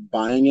ended up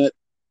buying it.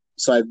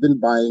 So I've been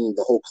buying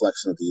the whole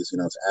collection of these,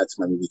 to add to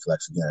my movie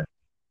collection here.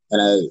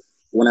 And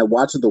when I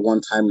watched it the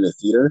one time in the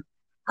theater,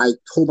 I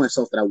told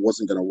myself that I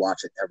wasn't going to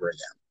watch it ever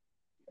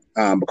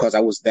again, because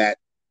I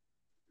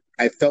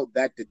felt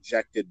that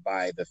dejected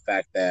by the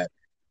fact that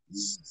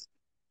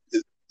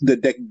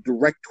the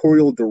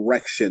directorial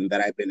direction that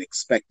I've been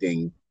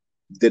expecting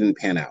didn't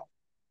pan out,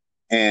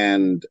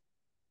 and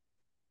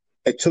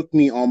it took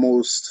me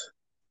almost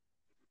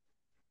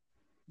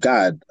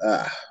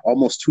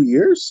 2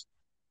 years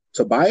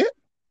to buy it.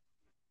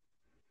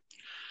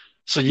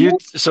 So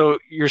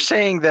you're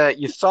saying that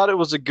you thought it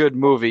was a good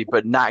movie,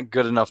 but not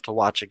good enough to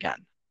watch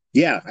again.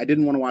 Yeah, I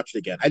didn't want to watch it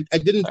again. I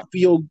didn't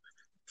feel.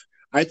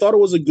 I thought it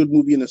was a good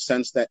movie in the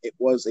sense that it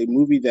was a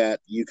movie that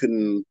you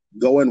can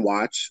go and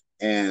watch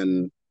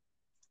and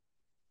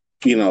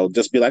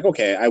just be like,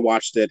 okay, I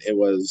watched it.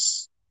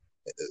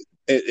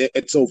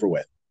 It's over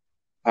with.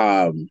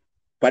 Um,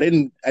 but I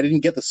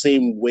didn't get the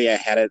same way I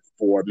had it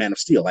for Man of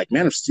Steel. Like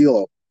Man of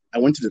Steel, I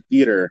went to the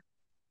theater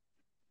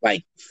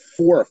like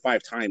 4 or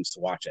 5 times to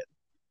watch it.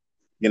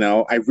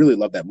 I really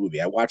love that movie.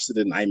 I watched it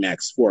in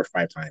IMAX 4 or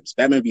 5 times.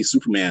 Batman v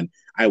Superman,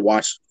 I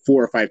watched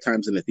 4 or 5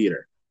 times in the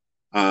theater.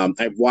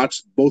 I've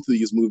watched both of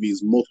these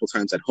movies multiple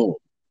times at home.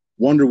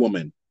 Wonder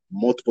Woman,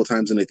 multiple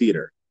times in the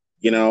theater.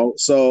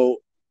 So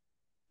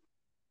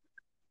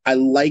I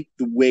like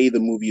the way the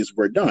movies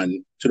were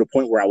done to the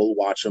point where I will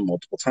watch them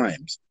multiple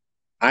times.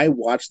 I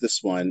watched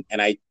this one,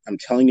 and I'm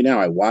telling you now,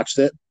 I watched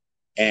it,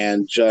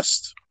 and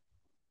just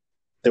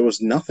there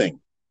was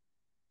nothing.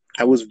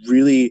 I was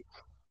really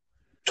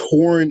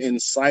torn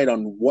inside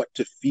on what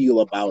to feel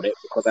about it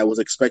because I was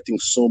expecting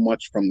so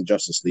much from the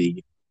Justice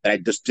League that I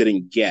just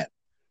didn't get.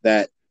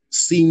 That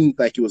seemed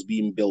like it was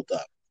being built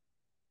up,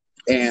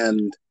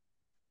 and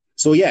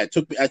so yeah, it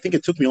took me. I think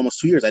it took me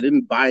almost 2 years. I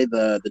didn't buy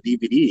the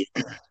DVD.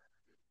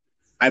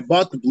 I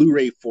bought the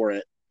Blu-ray for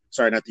it.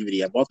 Sorry, not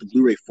DVD. I bought the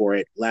Blu-ray for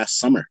it last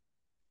summer.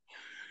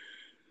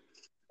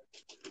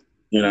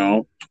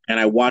 And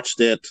I watched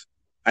it.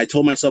 I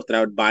told myself that I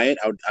would buy it.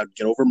 I'd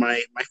get over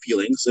my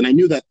feelings, and I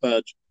knew that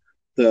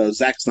the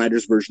Zack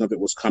Snyder's version of it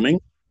was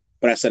coming,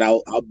 but I said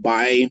I'll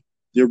buy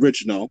the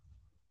original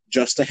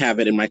just to have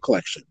it in my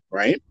collection,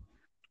 right?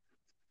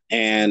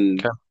 And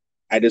Okay.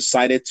 I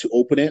decided to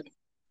open it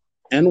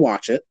and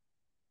watch it,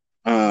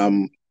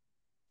 um,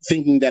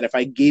 thinking that if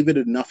I gave it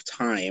enough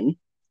time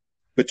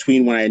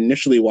between when I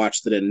initially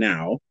watched it and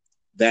now,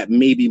 that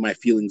maybe my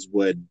feelings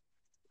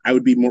I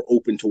would be more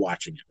open to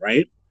watching it,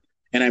 right?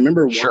 And I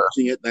remember Sure.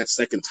 watching it that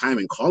second time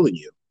and calling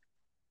you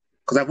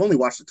because I've only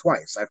watched it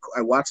twice.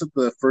 I watched it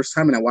the first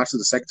time and I watched it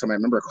the second time. I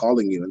remember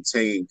calling you and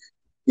saying,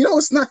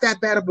 it's not that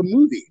bad of a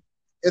movie.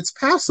 It's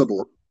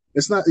passable.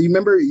 It's not. You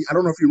remember? I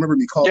don't know if you remember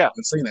me calling Yeah. you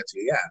and saying that to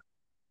you. Yeah.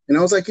 And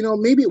I was like,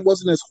 maybe it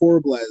wasn't as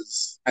horrible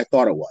as I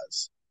thought it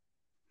was.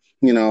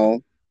 You know,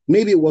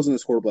 maybe it wasn't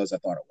as horrible as I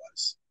thought it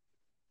was.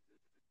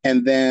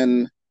 And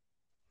then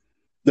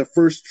the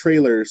first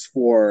trailers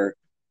for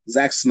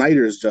Zack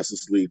Snyder's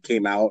Justice League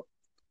came out,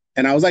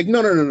 and I was like,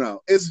 no, no, no,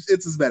 no. It's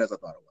as bad as I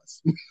thought it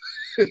was.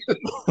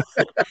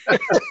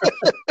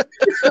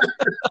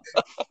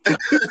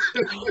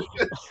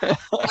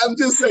 I'm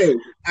just saying.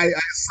 I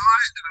saw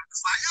it and I'm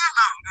just like,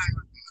 oh,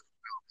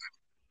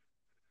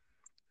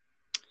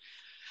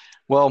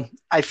 Well,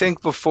 I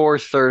think before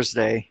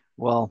Thursday,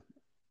 well,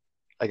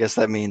 I guess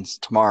that means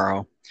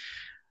tomorrow,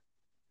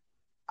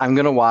 I'm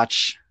gonna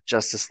watch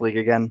Justice League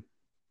again.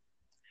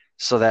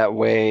 So that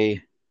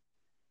way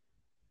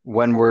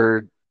when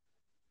we're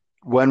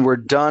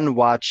done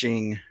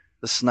watching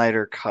the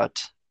Snyder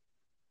cut,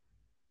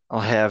 I'll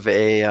have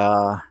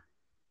a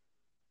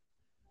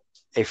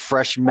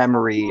fresh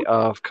memory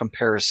of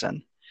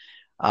comparison.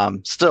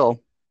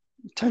 Still,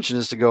 intention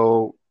is to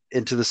go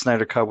into the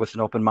Snyder cut with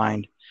an open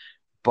mind,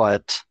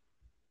 but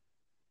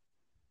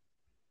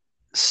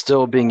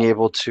still being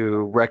able to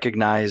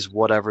recognize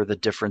whatever the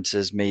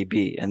differences may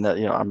be, and that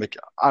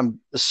I'm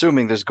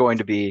assuming there's going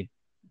to be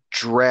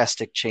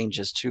drastic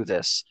changes to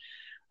this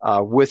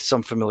with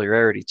some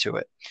familiarity to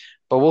it,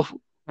 but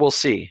we'll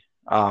see.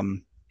 have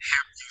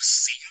you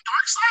seen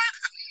Darkseid?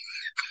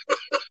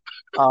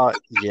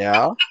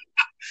 Yeah.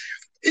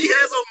 He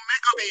has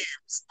Omega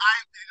beams.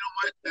 You know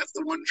what? That's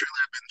the one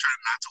trailer I've been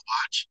trying not to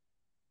watch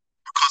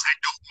because I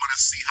don't want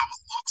to see how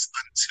it looks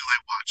until I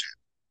watch it.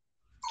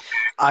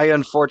 I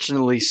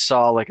unfortunately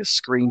saw like a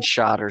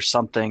screenshot or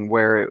something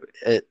where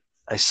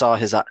I saw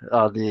his Don't you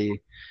ruin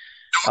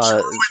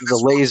the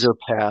this movie. laser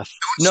path.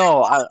 Don't you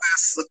No, ruin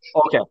this.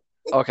 okay,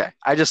 okay.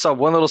 I just saw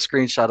one little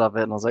screenshot of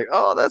it and I was like,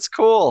 oh, that's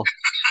cool.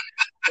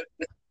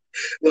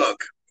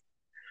 Look,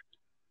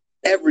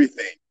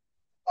 everything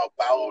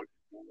about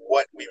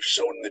what we've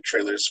shown in the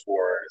trailers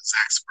for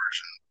Zach's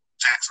version,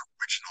 Zach's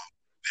original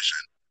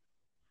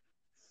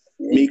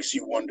vision, makes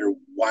you wonder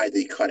why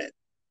they cut it.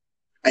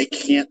 I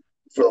can't,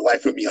 for the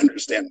life of me,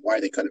 understand why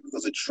they cut it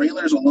because the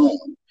trailers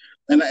alone,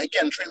 and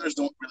again, trailers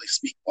don't really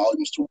speak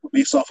volumes to it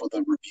based off of the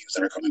reviews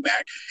that are coming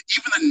back,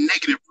 even the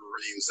negative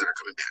reviews that are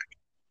coming back.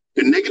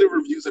 The negative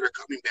reviews that are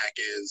coming back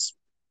is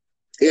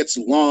it's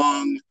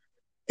long,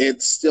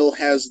 it still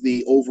has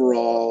the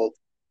overall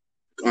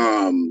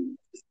um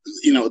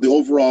the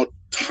overall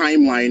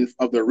timeline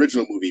of the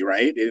original movie,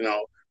 right?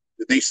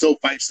 They still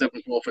fight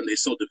Steppenwolf and they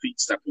still defeat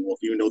Steppenwolf,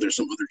 even though there's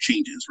some other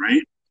changes,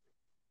 right?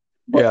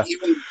 But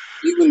Yeah,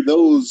 even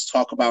those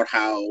talk about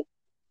how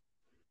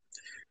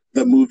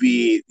the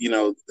movie,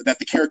 that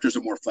the characters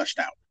are more fleshed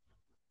out,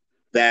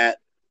 that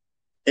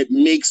it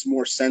makes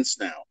more sense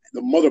now.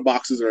 The mother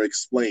boxes are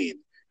explained.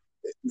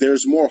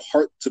 There's more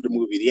heart to the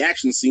movie. The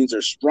action scenes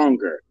are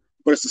stronger,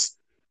 but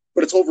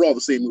it's overall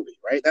the same movie,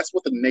 right? That's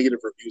what the negative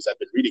reviews I've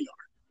been reading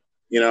are,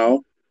 you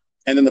know.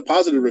 And then the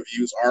positive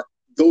reviews are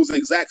those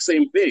exact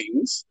same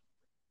things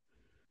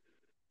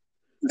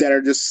that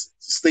are just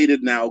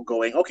stated now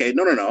going, okay,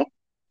 no, no, no.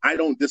 I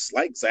don't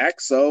dislike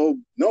Zach, so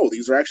no,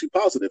 these are actually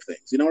positive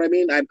things. You know what I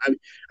mean? I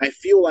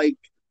feel like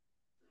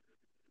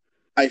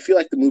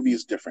the movie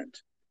is different.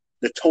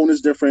 The tone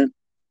is different.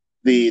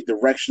 The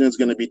direction is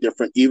going to be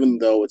different, even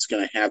though it's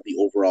going to have the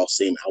overall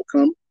same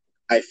outcome.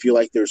 I feel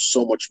like there's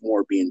so much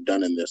more being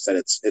done in this that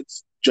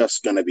it's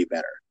just going to be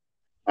better.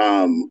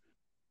 Um,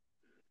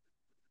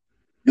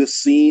 the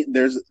scene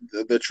there's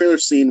the trailer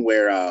scene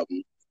where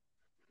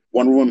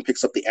Wonder Woman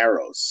picks up the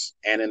arrows,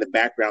 and in the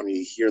background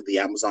you hear the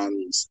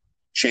Amazons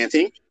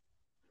chanting.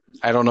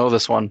 I don't know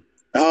this one.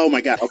 Oh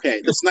my god!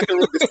 Okay, it's not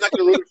gonna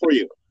ruin it for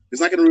you. It's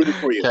not gonna ruin it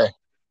for you. Okay,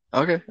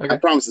 okay, I okay.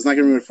 promise it's not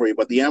gonna ruin it for you.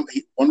 But the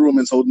Wonder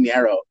Woman's holding the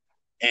arrow,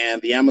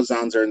 and the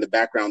Amazons are in the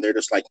background. They're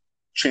just like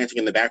chanting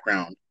in the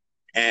background,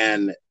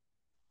 and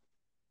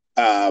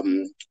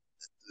um,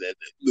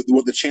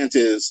 what the chant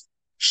is: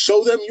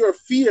 "Show them your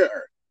fear."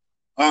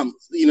 And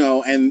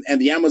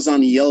the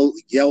Amazon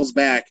yells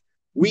back,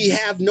 "We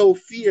have no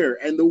fear."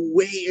 And the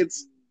way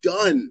it's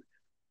done,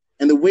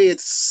 and the way it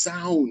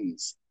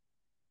sounds,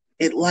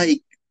 it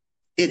like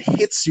it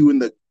hits you in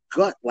the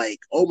gut. Like,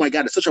 oh my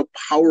god, it's such a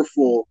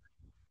powerful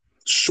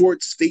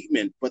short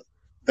statement, but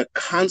the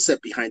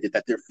concept behind it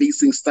that they're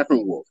facing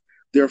Steppenwolf,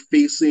 they're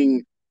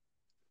facing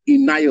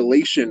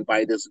annihilation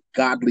by this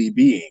godly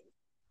being,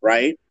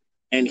 right?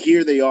 And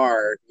here they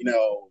are,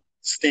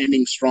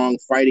 standing strong,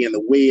 fighting, and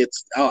the way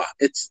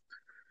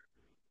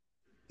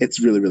it's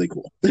really really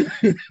cool.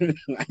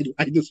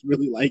 I just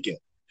really like it.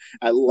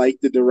 I like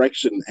the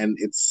direction, and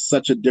it's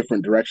such a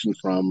different direction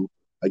from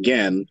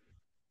again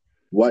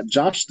what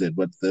Josh did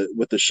with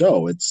the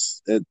show.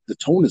 The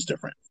tone is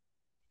different.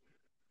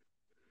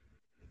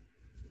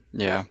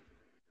 Yeah.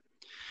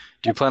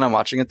 Do you plan on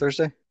watching it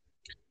Thursday?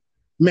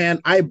 Man,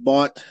 I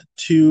bought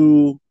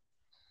two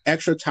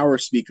extra tower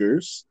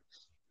speakers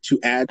to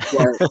add to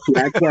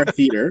our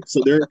theater.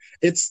 So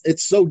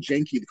it's so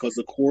janky because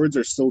the cords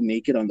are so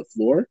naked on the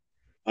floor.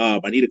 I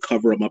need to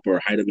cover them up or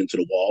hide them into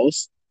the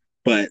walls.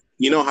 But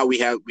you know how we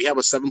have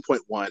a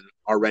 7.1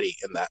 already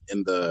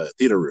in the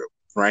theater room,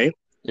 right?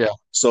 Yeah.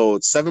 So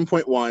it's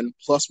 7.1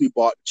 plus we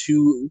bought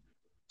two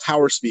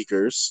tower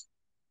speakers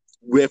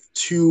with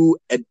two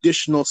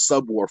additional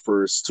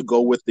subwoofers to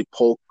go with the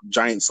Polk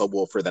giant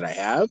subwoofer that I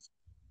have.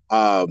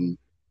 Um,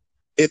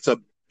 it's a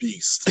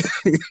beast.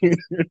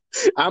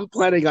 I'm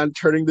planning on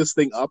turning this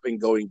thing up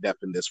and going deaf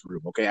in this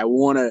room. Okay, I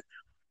want to.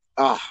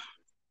 Uh,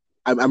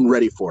 I'm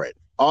ready for it.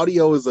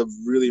 Audio is a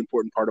really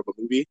important part of a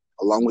movie,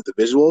 along with the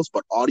visuals.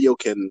 But audio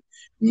can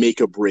make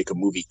or break a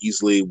movie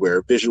easily,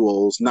 where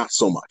visuals not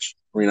so much.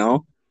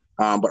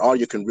 But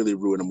audio can really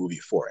ruin a movie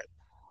for it.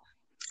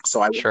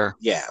 So Sure.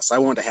 so I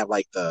want to have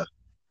like the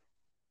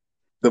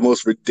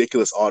most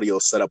ridiculous audio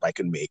setup I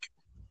can make.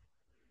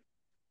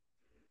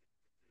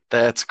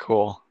 That's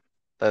cool.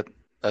 That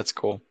that's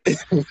cool.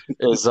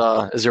 Is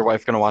your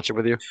wife gonna watch it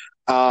with you?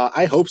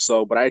 I hope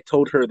so, but I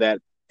told her that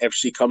if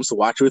she comes to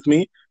watch with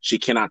me, she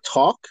cannot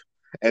talk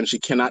and she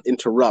cannot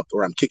interrupt,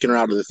 or I'm kicking her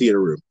out of the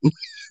theater room.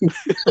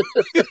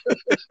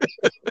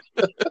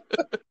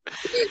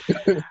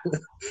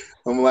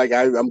 I'm like,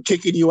 I'm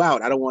kicking you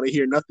out. I don't want to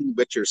hear nothing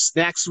but your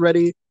snacks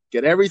ready.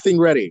 Get everything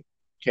ready.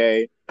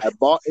 Okay. I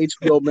bought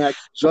HBO Max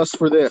just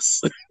for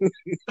this.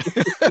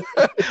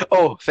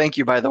 Oh, thank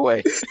you, by the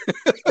way.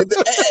 I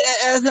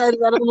don't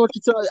know what to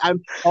tell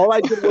you. All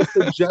I did was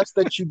suggest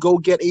that you go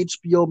get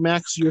HBO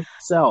Max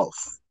yourself.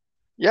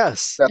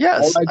 Yes, That's all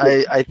yes. I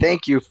did. I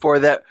thank you for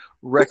that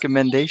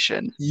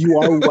recommendation. You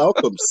are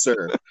welcome,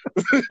 sir.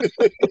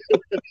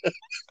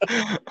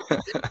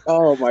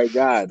 Oh my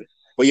god.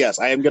 But yes,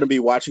 I am going to be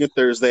watching it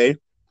Thursday.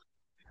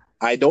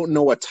 I don't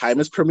know what time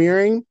it's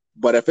premiering,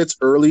 but if it's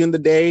early in the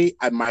day,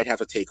 I might have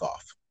to take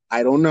off.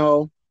 I don't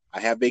know. I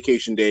have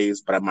vacation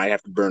days, but I might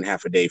have to burn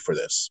half a day for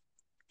this.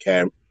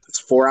 Okay. It's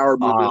a 4 hour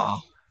movie.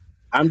 Oh,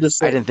 I'm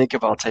just I saying, didn't think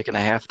about taking a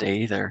half day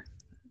either.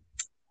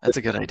 That's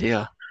a good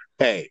idea.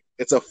 hey,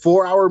 it's a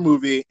 4 hour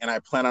movie, and I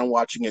plan on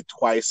watching it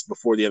twice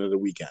before the end of the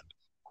weekend.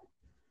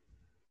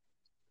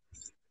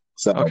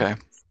 So, Okay.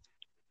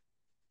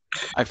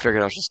 I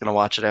figured I was just gonna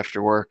watch it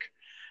after work.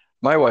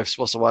 My wife's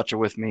supposed to watch it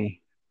with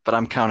me, but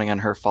I'm counting on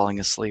her falling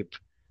asleep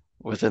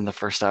within the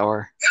first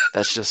hour.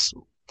 That's just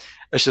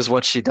It's just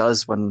what she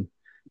does when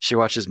she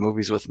watches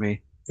movies with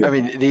me. I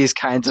mean, these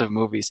kinds of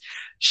movies.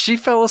 She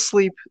fell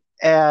asleep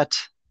at,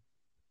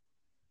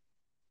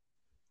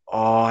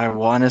 I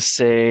want to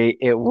say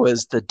it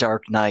was The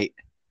Dark Knight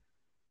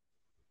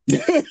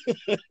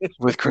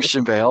with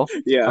Christian Bale.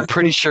 yeah, I'm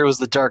pretty sure it was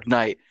The Dark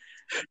Knight.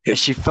 And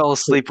she fell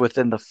asleep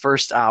within the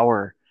first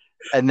hour.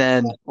 And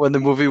then when the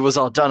movie was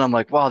all done, I'm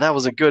like, wow, that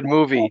was a good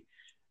movie.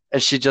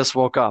 And she just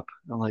woke up.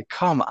 I'm like,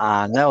 come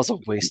on, that was a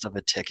waste of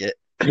a ticket.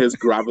 his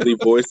gravelly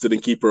voice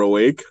didn't keep her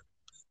awake.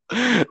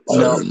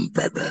 No.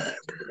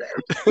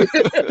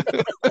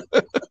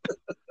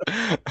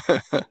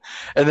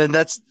 And then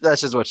that's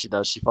just what she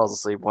does. She falls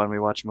asleep when we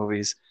watch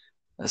movies.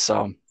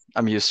 So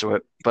I'm used to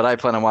it. But I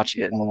plan on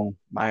watching it in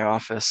my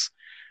office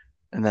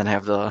and then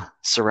have the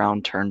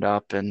surround turned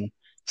up and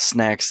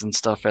snacks and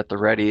stuff at the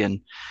ready.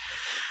 And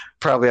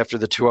probably after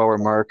the 2 hour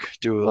mark,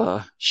 do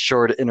a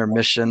short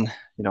intermission,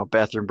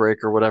 bathroom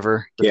break or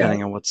whatever, Yeah.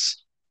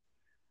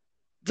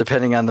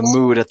 depending on the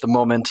mood at the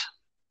moment.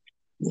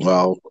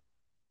 Well,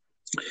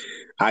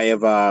 I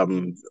have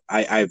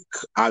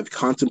I've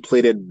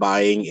contemplated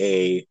buying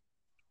a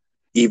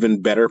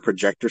even better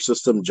projector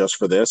system just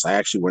for this. I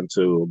actually went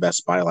to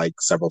Best Buy like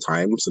several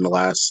times in the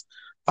last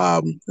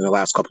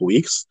couple of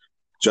weeks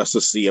just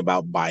to see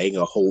about buying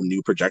a whole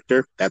new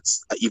projector.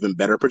 That's an even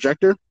better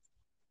projector.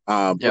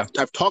 Yeah.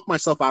 I've talked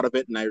myself out of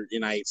it,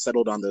 and I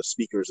settled on the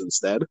speakers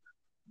instead.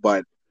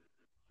 But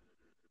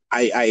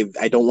I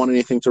don't want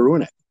anything to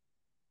ruin it.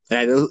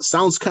 And it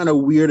sounds kind of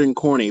weird and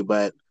corny,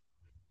 but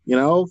you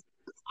know,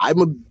 I'm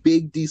a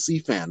big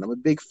DC fan. I'm a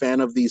big fan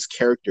of these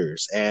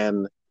characters,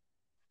 and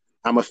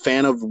I'm a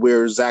fan of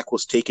where Zack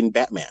was taking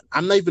Batman.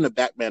 I'm not even a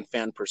Batman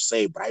fan per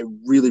se, but I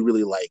really,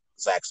 really like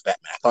Zack's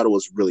Batman. I thought it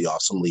was really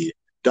awesomely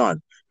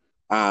done.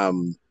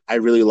 I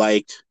really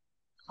liked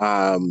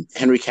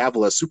Henry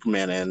Cavill as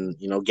Superman, and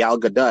Gal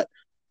Gadot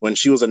when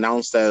she was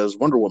announced as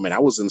Wonder Woman. I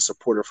was in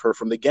support of her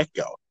from the get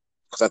go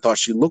because I thought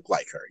she looked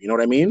like her. You know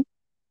what I mean?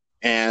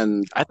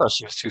 And I thought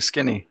she was too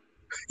skinny.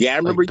 yeah, I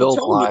remember Like you build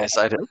telling me wise,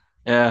 that. I did.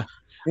 Yeah.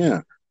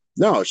 Yeah,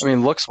 no, I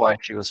mean, looks wise,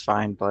 she was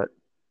fine, but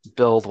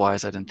build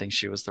wise, I didn't think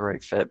she was the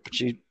right fit. But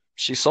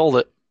she sold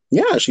it.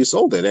 yeah, she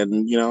sold it,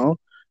 and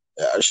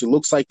she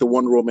looks like the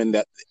Wonder Woman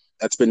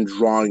that's been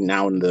drawing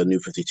now in the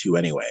New 52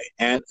 anyway.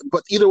 And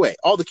but either way,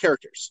 all the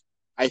characters,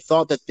 I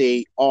thought that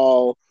they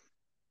all,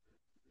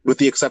 with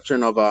the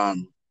exception of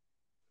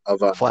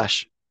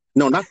Flash.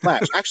 no, not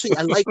Flash. Actually,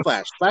 I like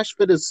Flash. Flash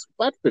fit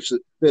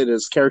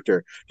his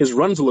character. His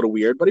run's a little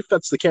weird, but he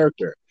fits the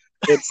character.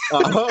 It's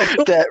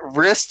That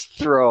wrist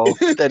throw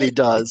that he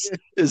does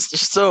is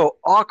so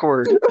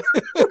awkward.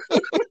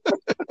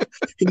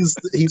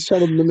 he's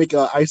trying to mimic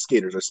ice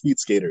skaters or speed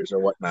skaters or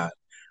whatnot.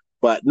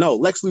 But no,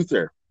 Lex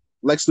Luthor.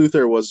 Lex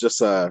Luthor was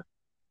just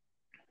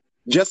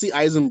Jesse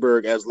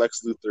Eisenberg as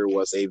Lex Luthor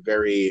was a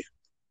very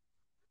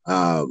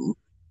I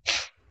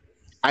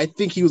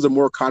think he was a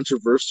more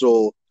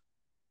controversial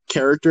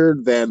character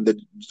than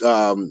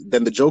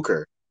the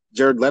Joker,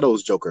 Jared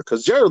Leto's Joker.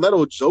 Because Jared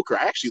Leto's Joker,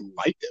 I actually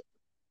liked him.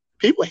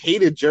 People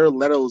hated Jared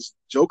Leto's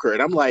Joker,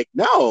 and I'm like,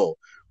 no,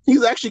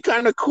 he's actually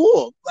kind of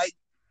cool. Like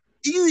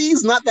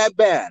he's not that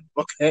bad.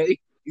 Okay,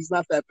 he's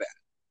not that bad.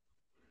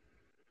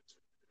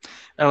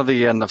 I don't think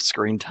he had enough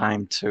screen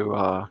time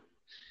to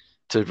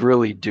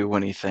really do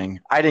anything.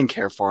 I didn't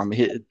care for him.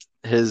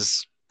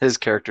 His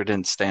character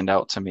didn't stand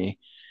out to me.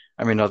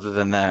 I mean, other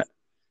than that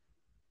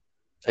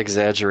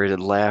exaggerated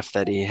laugh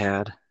that he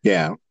had.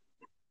 Yeah.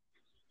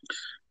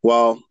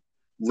 Well,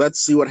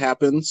 let's see what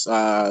happens.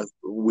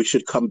 We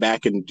should come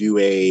back and do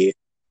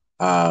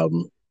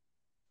um,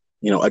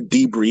 a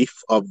debrief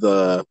of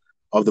the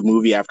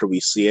movie after we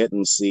see it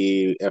and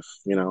see if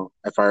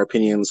our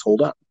opinions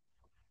hold up.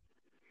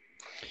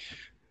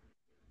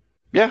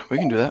 Yeah, we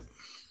can do that.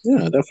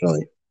 Yeah,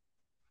 definitely.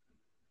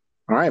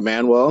 All right,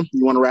 man. Well,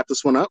 you want to wrap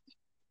this one up?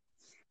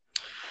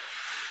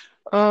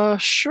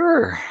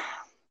 Sure.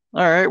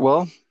 All right.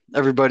 Well,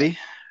 everybody,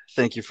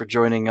 thank you for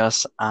joining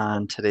us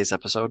on today's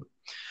episode.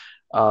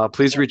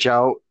 Please reach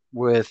out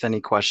with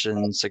any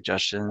questions,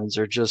 suggestions,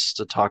 or just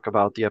to talk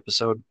about the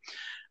episode.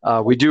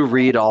 We do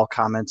read all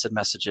comments and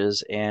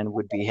messages and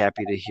would be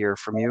happy to hear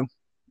from you.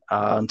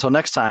 Until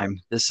next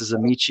time, this is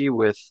Amici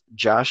with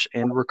Josh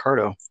and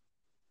Ricardo.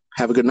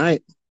 Have a good night.